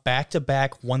coming off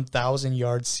back-to-back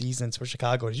 1,000-yard seasons for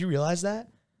Chicago. Did you realize that?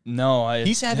 No, I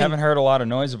haven't heard a lot of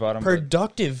noise about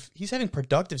him. He's having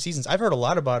productive seasons. I've heard a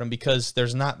lot about him because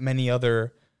there's not many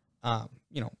other,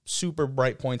 super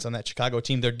bright points on that Chicago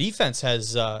team. Their defense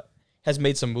has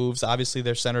made some moves. Obviously,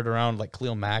 they're centered around like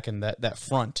Khalil Mack and that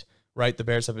front, right? The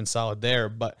Bears have been solid there.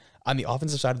 But on the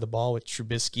offensive side of the ball with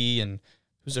Trubisky and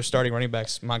who's their starting running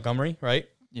backs, Montgomery, right?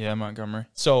 Yeah, Montgomery.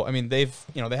 So, I mean, they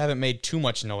haven't made too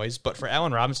much noise. But for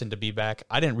Allen Robinson to be back,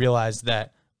 I didn't realize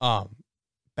that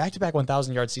Back-to-back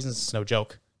 1,000-yard seasons is no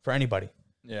joke for anybody.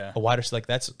 Yeah. A wide receiver, like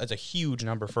that's a huge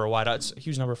number for a wide. It's a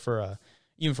huge number for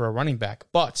even for a running back.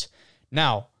 But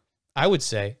now I would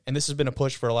say, and this has been a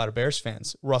push for a lot of Bears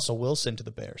fans, Russell Wilson to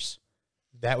the Bears.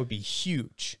 That would be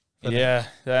huge. Yeah,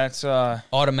 that's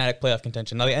automatic playoff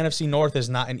contention. Now the NFC North is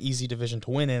not an easy division to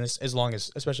win in,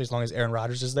 especially as long as Aaron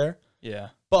Rodgers is there. Yeah,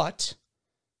 but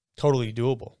totally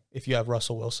doable if you have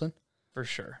Russell Wilson. For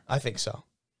sure, I think so.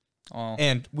 Oh.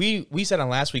 And we said on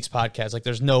last week's podcast, like,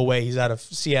 there's no way he's out of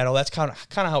Seattle. That's kind of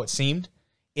how it seemed.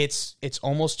 It's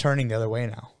almost turning the other way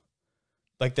now.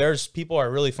 Like, people are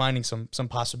really finding some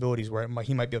possibilities where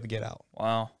he might be able to get out.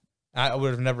 Wow, I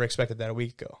would have never expected that a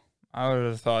week ago. I would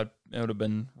have thought it would have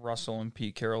been Russell and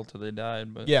Pete Carroll till they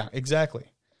died, but yeah, exactly.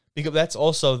 Because that's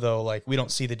also, though, like, we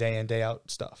don't see the day in, day out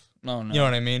stuff. No. You know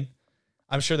what I mean?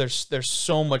 I'm sure there's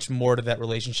so much more to that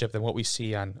relationship than what we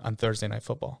see on Thursday Night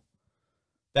Football.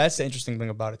 That's the interesting thing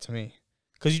about it to me,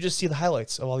 because you just see the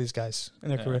highlights of all these guys in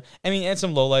their career. I mean, and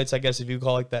some lowlights, I guess, if you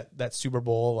call like that Super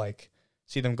Bowl, like,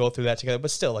 see them go through that together.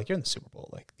 But still, like, you're in the Super Bowl.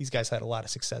 Like, these guys had a lot of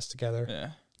success together. Yeah.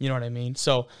 You know what I mean?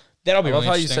 So that'll be I really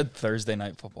love how interesting. you said Thursday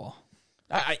Night Football.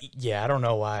 I don't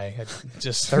know why. I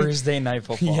just Thursday Night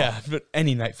Football. Yeah, but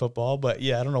any night football. But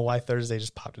yeah, I don't know why Thursday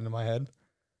just popped into my head.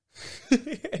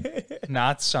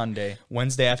 Not Sunday.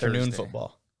 Wednesday afternoon Thursday.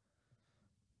 football.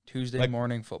 Tuesday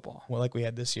morning football. Well, like we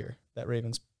had this year, that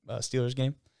Ravens Steelers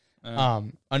game. Uh.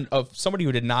 Of somebody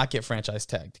who did not get franchise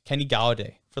tagged, Kenny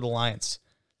Galladay for the Lions.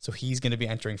 So he's going to be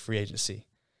entering free agency.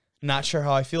 Not sure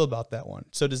how I feel about that one.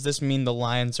 So does this mean the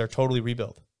Lions are totally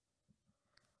rebuild?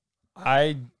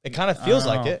 It kind of feels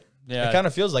like it. Yeah. It kind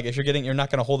of feels like if you're not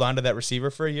going to hold on to that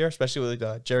receiver for a year, especially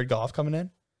with Jared Goff coming in.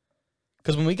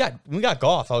 Because when we got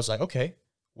Goff, I was like, okay,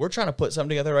 we're trying to put something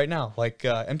together right now. Like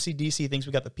MCDC thinks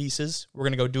we got the pieces. We're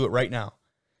going to go do it right now.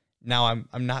 Now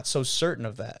I'm not so certain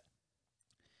of that.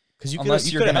 Because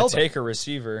unless you're going to take a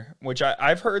receiver, which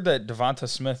I've heard that Devonta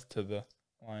Smith to the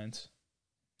Lions.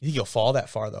 You think he'll fall that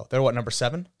far though? They're what, number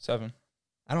 7? 7.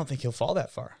 I don't think he'll fall that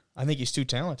far. I think he's too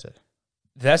talented.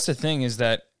 That's the thing, is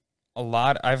that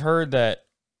I've heard that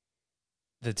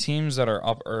the teams that are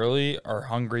up early are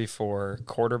hungry for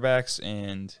quarterbacks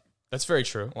and that's very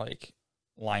true. Like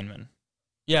linemen.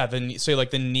 Yeah, so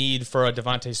like the need for a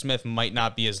Devontae Smith might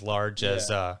not be as large as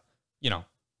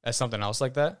as something else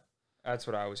like that. That's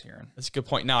what I was hearing. That's a good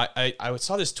point. Now, I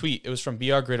saw this tweet. It was from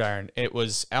BR Gridiron. It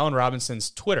was Allen Robinson's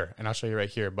Twitter, and I'll show you right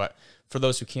here. But for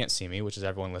those who can't see me, which is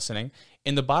everyone listening,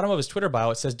 in the bottom of his Twitter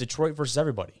bio, it says Detroit versus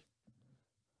everybody.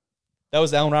 That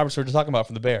was Allen Robinson we were talking about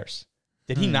from the Bears.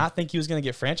 Did he not think he was going to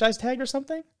get franchise tagged or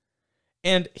something?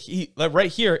 And he, like,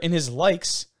 right here in his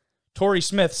likes, Torrey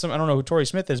Smith, I don't know who Torrey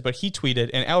Smith is, but he tweeted,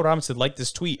 and Allen Robinson liked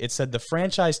this tweet. It said, the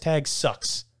franchise tag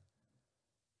sucks.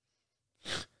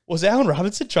 Was Allen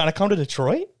Robinson trying to come to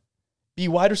Detroit? Be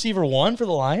wide receiver 1 for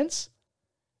the Lions?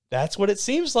 That's what it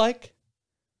seems like.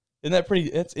 Isn't that pretty?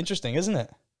 It's interesting, isn't it?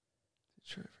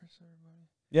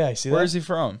 Yeah, you see that? Where is he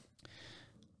from?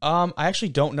 I actually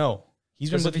don't know.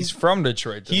 He's from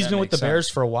Detroit. He's been with the Bears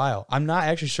for a while. I'm not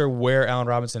actually sure where Allen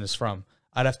Robinson is from.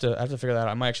 I have to figure that out.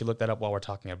 I might actually look that up while we're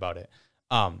talking about it.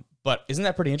 But isn't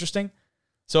that pretty interesting?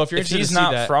 So if you're interested he's to see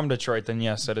not that, from Detroit, then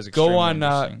yes, that is extremely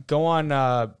interesting. Go on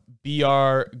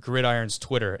BR Gridiron's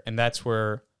Twitter, and that's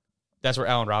where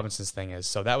Allen Robinson's thing is.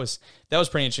 So that was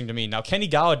pretty interesting to me. Now Kenny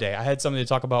Galladay, I had something to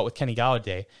talk about with Kenny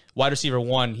Galladay, wide receiver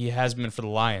 1. He has been for the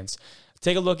Lions.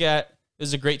 Take a look at. This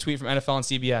is a great tweet from NFL and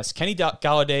CBS. Kenny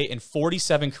Galladay, in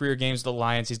 47 career games with the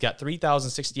Lions, he's got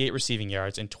 3,068 receiving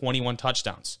yards and 21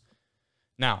 touchdowns.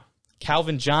 Now,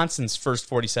 Calvin Johnson's first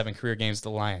 47 career games with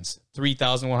the Lions,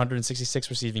 3,166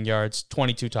 receiving yards,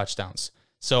 22 touchdowns.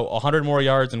 So 100 more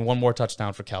yards and 1 more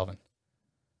touchdown for Calvin.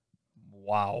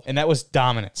 Wow. And that was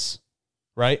dominance,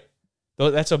 right?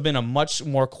 That's been a much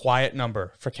more quiet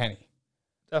number for Kenny.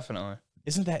 Definitely.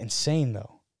 Isn't that insane,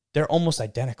 though? They're almost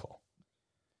identical.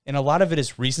 And a lot of it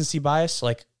is recency bias.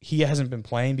 Like, he hasn't been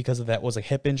playing because of that was a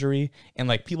hip injury. And,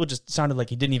 like, people just sounded like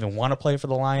he didn't even want to play for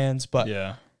the Lions. But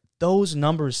yeah, those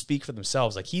numbers speak for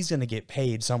themselves. Like, he's going to get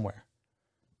paid somewhere.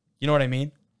 You know what I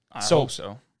mean? I hope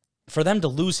so. For them to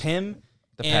lose him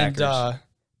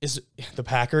Packers. The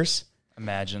Packers.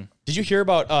 Imagine. Did you hear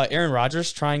about Aaron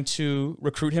Rodgers trying to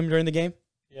recruit him during the game?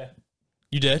 Yeah.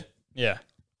 You did? Yeah.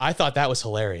 I thought that was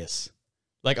hilarious.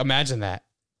 Like, imagine that.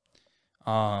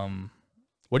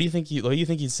 What do you think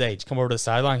he'd say? Just come over to the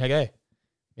sideline, like, hey,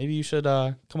 maybe you should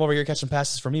come over here catch some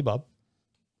passes for me, bub.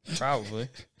 Probably.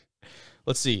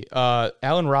 Let's see.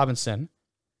 Allen Robinson.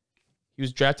 He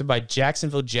was drafted by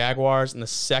Jacksonville Jaguars in the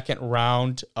 2nd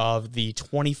round of the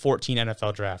 2014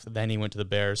 NFL draft. Then he went to the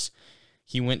Bears.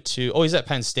 He went to he's at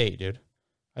Penn State, dude.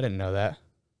 I didn't know that.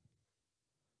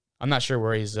 I'm not sure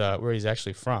where he's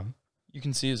actually from. You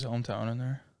can see his hometown in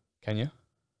there. Can you?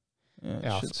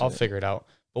 Yeah, I'll figure it out.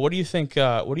 But what do you think?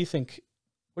 What do you think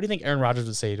Aaron Rodgers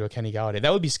would say to a Kenny Galladay?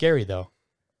 That would be scary, though.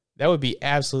 That would be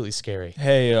absolutely scary.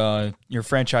 Hey, your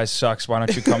franchise sucks. Why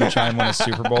don't you come and try and win a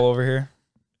Super Bowl over here?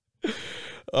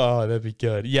 Oh, that'd be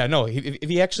good. Yeah, no, if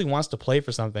he actually wants to play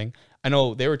for something, I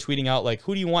know they were tweeting out, like,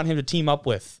 who do you want him to team up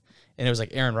with? And it was like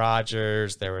Aaron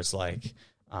Rodgers. There was like,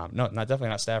 definitely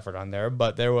not Stafford on there,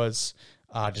 but there was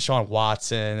Deshaun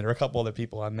Watson. There were a couple other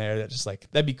people on there that just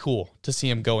like, that'd be cool to see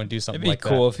him go and do something like that.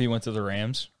 It'd be cool if he went to the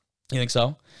Rams. You think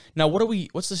so? Now,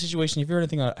 what's the situation? Have you heard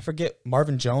anything? I forget.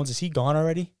 Marvin Jones, is he gone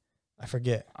already? I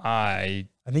forget. I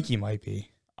think he might be.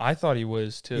 I thought he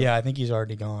was too. Yeah, I think he's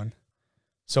already gone.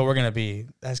 So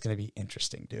that's going to be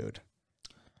interesting, dude.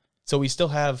 So we still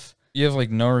have... You have,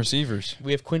 like, no receivers.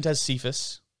 We have Quintez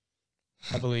Cephas,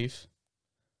 I believe.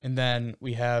 And then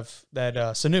we have that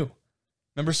Sanu.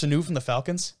 Remember Sanu from the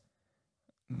Falcons?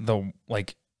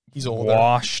 He's older.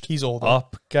 Washed He's older.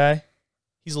 up guy.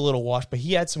 He's a little washed, but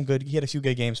he had a few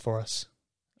good games for us.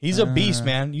 He's a beast,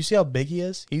 man. You see how big he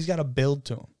is? He's got a build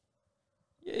to him.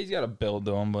 Yeah, he's got a build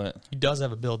to him, but... He does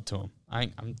have a build to him.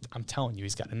 I'm telling you,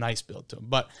 he's got a nice build to him.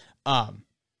 But I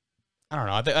don't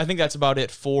know. I think that's about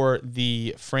it for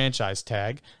the franchise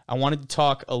tag. I wanted to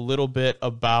talk a little bit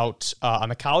about, on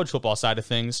the college football side of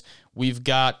things, we've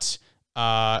got,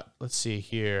 let's see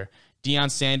here,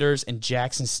 Deion Sanders and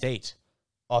Jackson State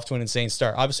off to an insane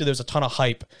start. Obviously, there's a ton of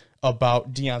hype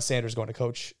about Deion Sanders going to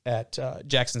coach at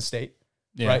Jackson State,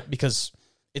 right? Because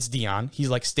it's Deion. He's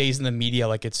like stays in the media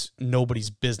like it's nobody's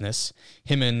business.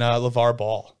 Him and LeVar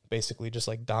Ball basically just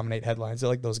like dominate headlines. They're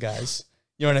like those guys.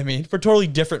 You know what I mean? For totally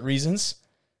different reasons.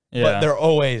 Yeah. But they're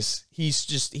always, he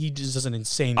just does an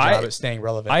insane job at staying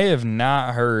relevant. I have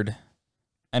not heard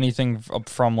anything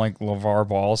from like LeVar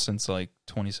Ball since like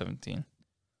 2017.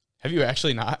 Have you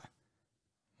actually not?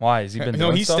 Why? Has he been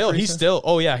doing stuff he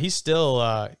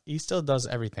still does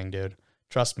everything, dude.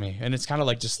 Trust me. And it's kind of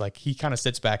like just like he kind of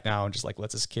sits back now and just like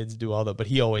lets his kids do all that, but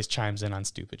he always chimes in on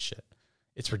stupid shit.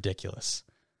 It's ridiculous.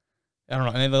 I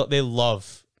don't know. And they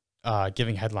love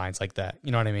giving headlines like that.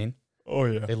 You know what I mean? Oh,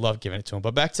 yeah. They love giving it to him.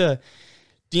 But back to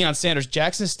Deion Sanders.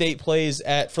 Jackson State plays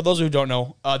at, for those who don't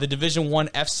know, the Division I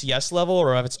FCS level,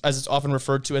 or as it's often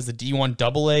referred to as the D1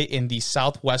 AA in the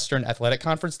Southwestern Athletic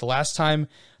Conference. The last time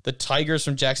the Tigers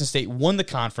from Jackson State won the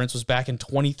conference was back in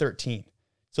 2013.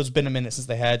 So it's been a minute since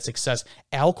they had success.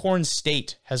 Alcorn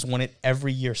State has won it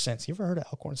every year since. You ever heard of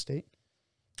Alcorn State?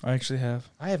 I actually have.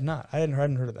 I have not. I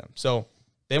hadn't heard of them. So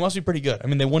they must be pretty good. I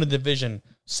mean, they won a division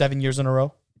 7 years in a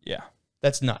row. Yeah.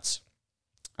 That's nuts.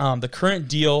 The current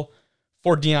deal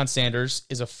for Deion Sanders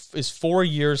is 4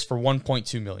 years for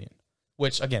 $1.2 million,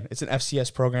 which, again, it's an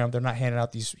FCS program. They're not handing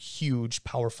out these huge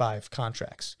Power 5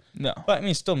 contracts. No. But, I mean,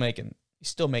 he's still making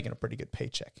a pretty good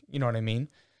paycheck. You know what I mean?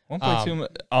 1.2 million.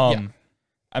 Yeah.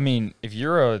 I mean, if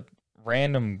you're a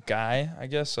random guy, I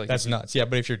guess like that's nuts. Yeah,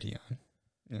 but if you're Deion,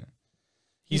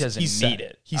 he doesn't need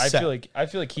it. I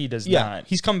feel like he does not.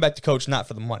 He's coming back to coach not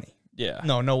for the money. Yeah.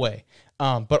 No way.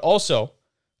 But also,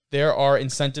 there are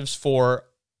incentives for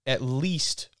at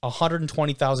least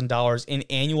 $120,000 in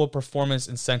annual performance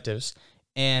incentives,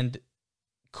 and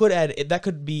that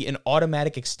could be an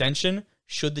automatic extension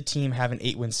should the team have an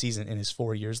 8-win season in his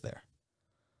 4 years there.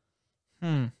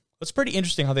 It's pretty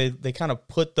interesting how they kind of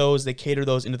they cater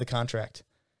those into the contract.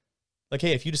 Like,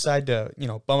 hey, if you decide to,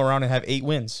 bum around and have 8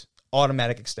 wins,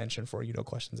 automatic extension for you, no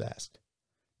questions asked.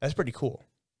 That's pretty cool.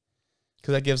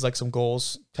 Because that gives like some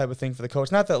goals type of thing for the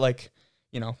coach. Not that like,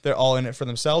 they're all in it for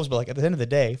themselves, but like at the end of the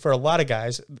day, for a lot of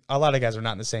guys are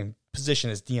not in the same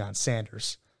position as Deion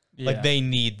Sanders. Yeah. Like they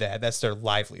need that. That's their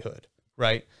livelihood,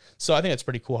 right? So I think that's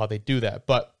pretty cool how they do that.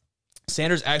 But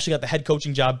Sanders actually got the head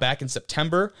coaching job back in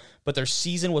September, but their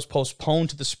season was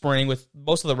postponed to the spring with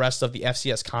most of the rest of the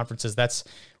FCS conferences. That's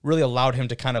really allowed him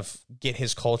to kind of get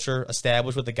his culture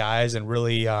established with the guys and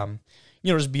really,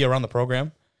 just be around the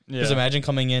program. Because imagine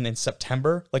coming in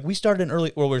September. Like we started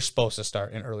we were supposed to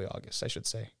start in early August, I should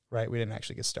say, right? We didn't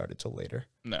actually get started till later.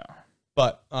 No.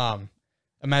 But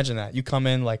imagine that. You come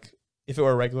in like, if it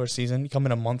were a regular season, you come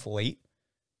in a month late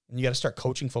and you got to start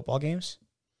coaching football games.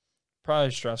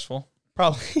 Probably stressful.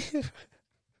 Probably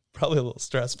a little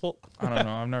stressful. I don't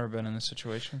know. I've never been in this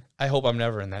situation. I hope I'm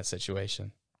never in that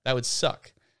situation. That would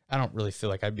suck. I don't really feel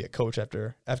like I'd be a coach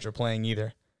after playing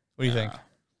either. What do you think?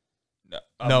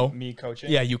 No. Me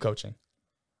coaching? Yeah, you coaching.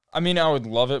 I mean, I would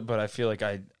love it, but I feel like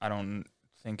I don't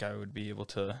think I would be able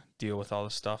to deal with all the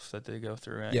stuff that they go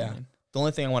through. Yeah. The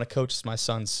only thing I want to coach is my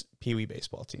son's Pee Wee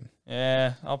baseball team.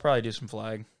 Yeah, I'll probably do some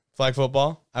flag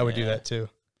football. I would do that too.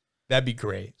 That'd be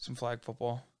great. Some flag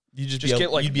football. You'd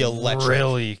you'd be electric.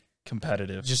 Really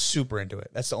competitive. Just super into it.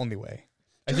 That's the only way.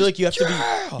 I feel like you have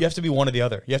to be one or the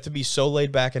other. You have to be so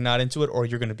laid back and not into it, or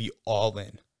you're going to be all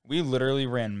in. We literally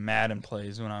ran Madden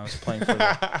plays when I was playing for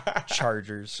the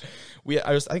Chargers.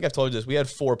 I think I've told you this. We had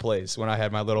 4 plays when I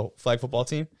had my little flag football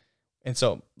team. And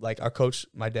so, like, our coach,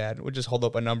 my dad, would just hold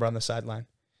up a number on the sideline.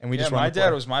 And we just run my the play.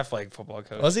 dad was my flag football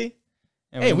coach. Was he?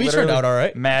 And hey, we turned out all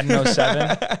right. Madden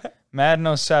 07.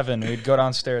 Madden 07. We'd go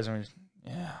downstairs and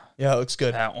Yeah, it looks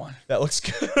good. That one. That looks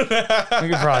good. We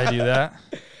could probably do that.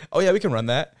 Oh, yeah, we can run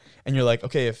that. And you're like,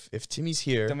 okay, if Timmy's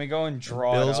here. Then we go and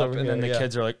draw Bill's it up, and then the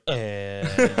kids are like,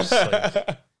 just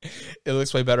like it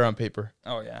looks way better on paper.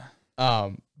 Oh, yeah.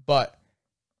 But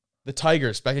the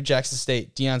Tigers, back at Jackson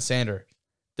State, Deion Sanders,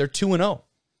 they're 2-0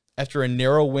 after a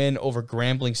narrow win over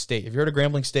Grambling State. Have you heard of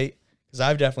Grambling State? Because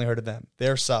I've definitely heard of them.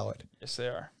 They're solid. Yes, they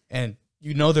are. And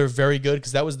you know they're very good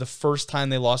because that was the first time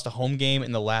they lost a home game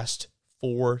in the last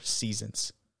 4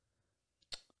 seasons.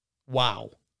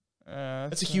 Wow.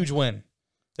 That's a huge win.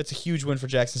 That's a huge win for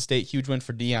Jackson State, huge win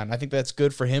for Deion. I think that's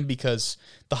good for him because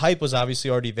the hype was obviously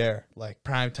already there. Like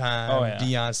primetime,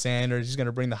 Deion Sanders, he's going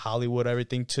to bring the Hollywood,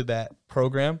 everything to that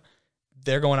program.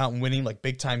 They're going out and winning like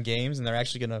big-time games, and they're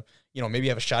actually going to, maybe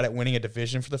have a shot at winning a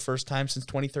division for the first time since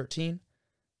 2013.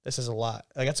 This is a lot.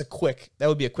 Like that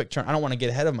would be a quick turn. I don't want to get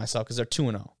ahead of myself because they're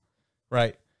 2-0,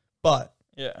 right? But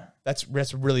yeah,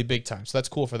 that's really big time. So that's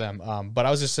cool for them. But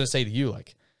I was just going to say to you,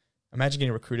 like, imagine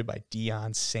getting recruited by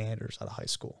Deion Sanders out of high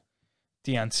school.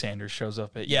 Deion Sanders shows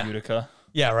up at Utica.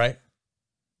 Yeah, right.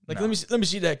 Like, let me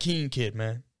see that Keen kid,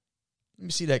 man. Let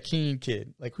me see that Keen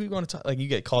kid. Like, who you want to talk? Like, you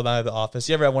get called out of the office.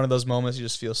 You ever have one of those moments you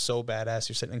just feel so badass?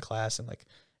 You're sitting in class and like,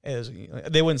 hey,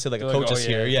 they wouldn't say like a coach is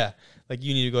here. Yeah, like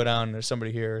you need to go down. There's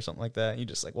somebody here or something like that. And you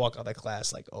just like walk out of that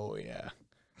class like, oh yeah,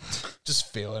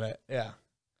 just feeling it. Yeah,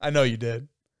 I know you did.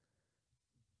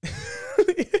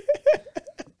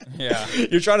 Yeah,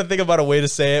 you're trying to think about a way to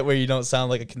say it where you don't sound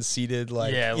like a conceited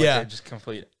like just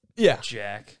complete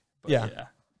jack. But yeah,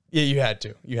 you had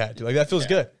to like that feels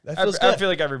good. That feels good. I feel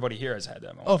like everybody here has had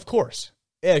that moment. Oh, of course,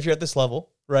 yeah. If you're at this level,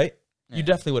 right, you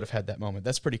definitely would have had that moment.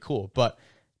 That's pretty cool. But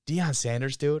Deion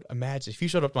Sanders, dude, imagine if you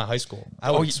showed up to my high school. I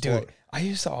would explode. Dude, I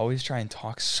used to always try and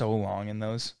talk so long in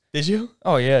those. Did you?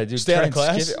 Oh yeah, dude. Stay out of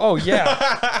class? Oh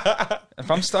yeah. If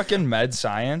I'm stuck in med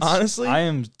science, honestly, I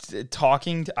am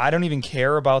talking. I don't even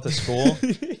care about the school.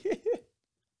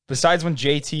 Besides when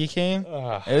JT came,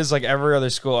 it was like every other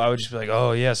school. I would just be like,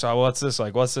 "Oh yeah, so what's this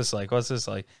like? What's this like? What's this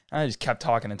like?" And I just kept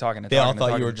talking and talking and they talking. They all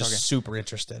thought you were just super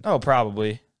interested. Oh,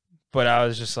 probably. But I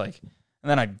was just like, and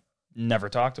then I never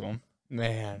talked to them.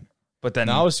 Man. But then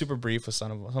I was super brief with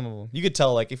some of them. You could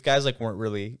tell like if guys like weren't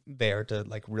really there to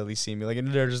like really see me, like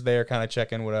they're just there kind of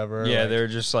checking whatever. Yeah, like, they're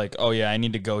just like, oh yeah, I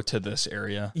need to go to this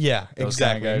area. Yeah, those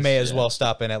exactly. Kind of guys, may as well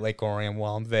stop in at Lake Orion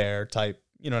while I'm there. Type,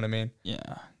 you know what I mean?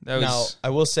 Yeah. Now I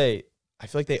will say, I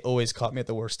feel like they always caught me at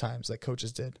the worst times, like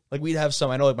coaches did. Like we'd have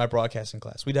I know like my broadcasting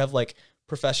class, we'd have like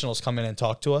professionals come in and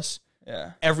talk to us.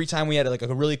 Yeah. Every time we had like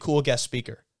a really cool guest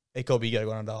speaker. Hey Kobe, you gotta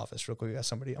go down to the office real quick. We got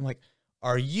somebody. I'm like,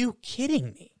 are you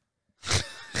kidding me?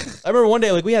 I remember one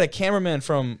day, like we had a cameraman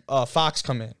from Fox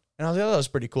come in, and I was like, "Oh, that was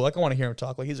pretty cool. Like, I want to hear him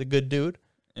talk. Like, he's a good dude."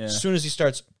 Yeah. As soon as he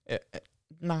starts,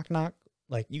 knock knock,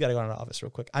 like you got to go to the office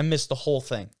real quick. I missed the whole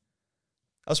thing.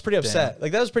 I was pretty upset. Damn.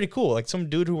 Like that was pretty cool. Like some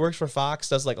dude who works for Fox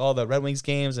does like all the Red Wings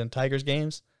games and Tigers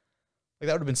games. Like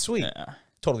that would have been sweet. Yeah.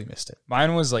 Totally missed it.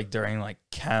 Mine was like during like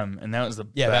chem, and that was the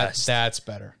best. That's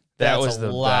better. That was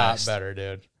the lot best. Better,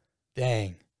 dude.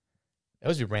 Dang. That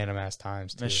was your random ass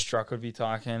times, too. Miss Struck would be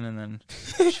talking, and then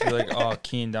she'd be like, oh,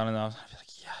 Keen down in the office. I'd be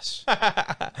like, yes.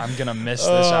 I'm going to miss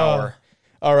this hour.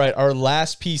 All right, our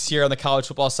last piece here on the college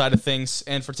football side of things,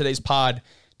 and for today's pod,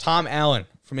 Tom Allen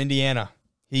from Indiana.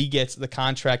 He gets the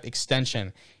contract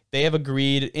extension. They have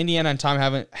agreed, Indiana and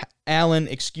Tom Allen,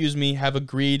 have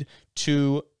agreed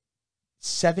to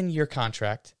 7-year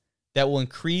contract that will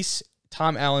increase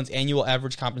Tom Allen's annual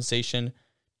average compensation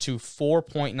to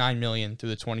 $4.9 million through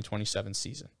the 2027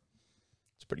 season.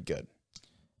 It's pretty good.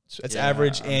 So it's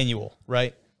average annual,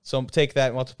 right? So take that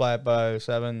and multiply it by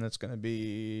 7. That's going to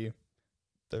be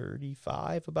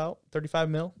 35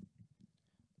 mil.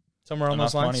 Somewhere on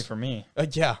those lines. Enough money for me.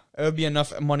 Yeah, it would be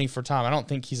enough money for Tom. I don't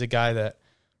think he's a guy that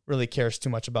really cares too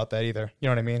much about that either. You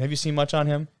know what I mean? Have you seen much on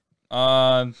him?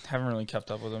 Haven't really kept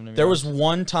up with him. There was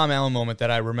one Tom Allen moment that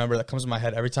I remember that comes to my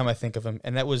head every time I think of him,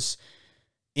 and that was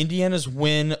Indiana's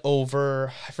win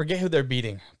over, I forget who they're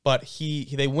beating, but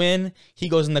they win. He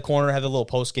goes in the corner, have the little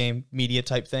post-game media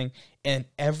type thing, and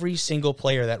every single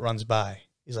player that runs by,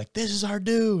 he's like, this is our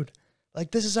dude.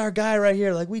 Like, this is our guy right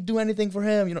here. Like, we'd do anything for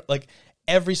him. You know, like,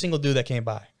 every single dude that came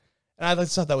by. And I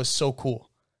just thought that was so cool.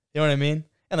 You know what I mean?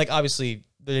 And like, obviously,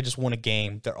 they just won a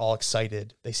game. They're all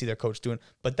excited. They see their coach doing,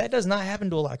 but that does not happen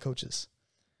to a lot of coaches.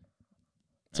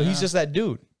 So he's just that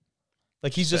dude.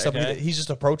 Like he's just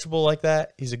approachable like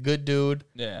that. He's a good dude.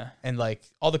 Yeah. And like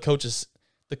all the coaches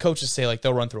say like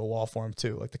they'll run through a wall for him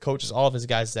too. Like the coaches, all of his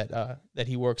guys that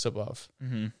he works above,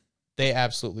 they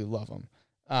absolutely love him.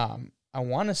 I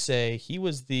want to say he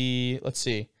was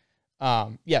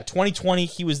 2020,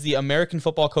 he was the American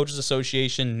Football Coaches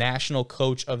Association National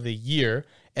Coach of the Year,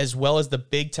 as well as the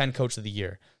Big Ten Coach of the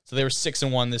Year. So they were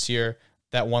 6-1 this year.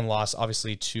 That one loss,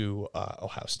 obviously, to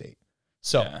Ohio State.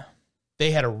 So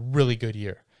they had a really good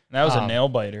year. That was a nail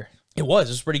biter. It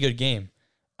was a pretty good game.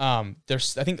 I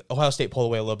think Ohio State pulled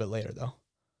away a little bit later, though.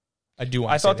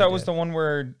 I thought that was the one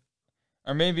where,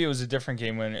 or maybe it was a different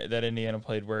game that Indiana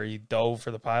played where he dove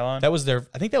for the pylon. I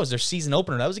think that was their season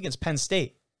opener. That was against Penn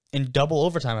State in double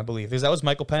overtime, I believe, because that was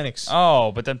Michael Penix.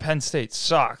 Oh, but then Penn State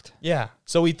sucked. Yeah.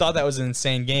 So we thought that was an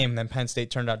insane game, and then Penn State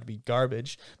turned out to be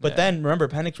garbage. But then, remember,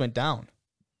 Penix went down.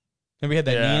 Remember he had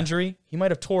that knee injury? He might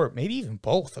have tore maybe even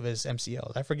both of his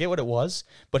MCLs. I forget what it was,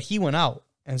 but he went out.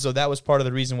 And so that was part of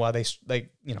the reason why they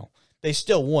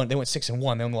still won. They went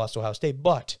 6-1. They only lost to Ohio State.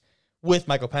 But with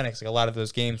Michael Penix, like a lot of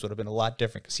those games would have been a lot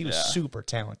different because he was super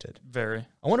talented. Very.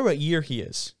 I wonder what year he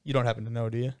is. You don't happen to know,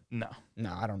 do you? No.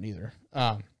 No, I don't either.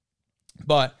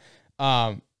 But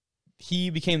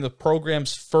he became the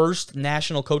program's first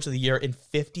national coach of the year in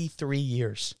 53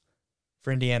 years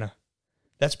for Indiana.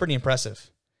 That's pretty impressive.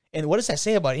 And what does that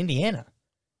say about Indiana?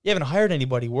 You haven't hired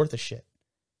anybody worth a shit.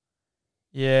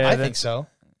 Yeah. I think so.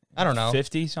 I don't know.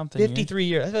 50-something 53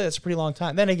 years. I feel like that's a pretty long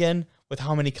time. Then again, with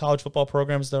how many college football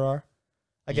programs there are,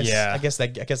 I guess I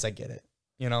get it.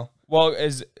 You know? Well,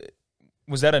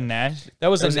 was that a national? That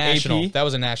was a national. AP? That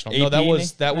was a national. AP? No,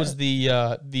 that was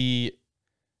the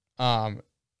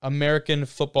American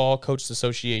Football Coaches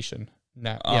Association.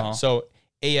 Yeah. So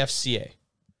AFCA.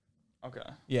 Okay.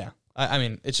 Yeah. I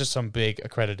mean, it's just some big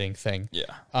accrediting thing.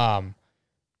 Yeah.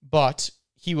 But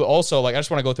he will also, I just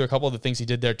want to go through a couple of the things he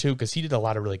did there too, because he did a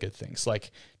lot of really good things.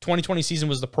 2020 season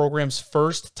was the program's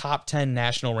first top 10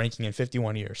 national ranking in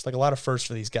 51 years. A lot of firsts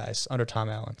for these guys under Tom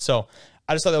Allen. So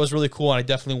I just thought that was really cool, and I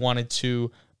definitely wanted to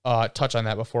touch on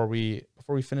that before we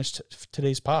finished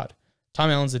today's pod. Tom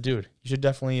Allen's the dude. You should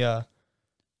definitely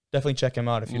check him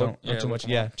out if you don't know too much.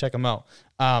 Yeah, check him out.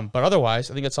 But otherwise,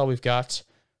 I think that's all we've got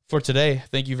for today.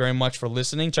 Thank you very much for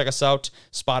listening. Check us out,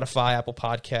 Spotify, Apple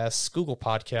Podcasts, Google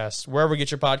Podcasts, wherever you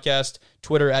get your podcast,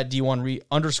 Twitter at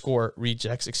D1_Rejects, and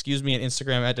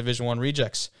Instagram at Division1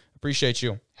 Rejects. Appreciate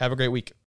you. Have a great week.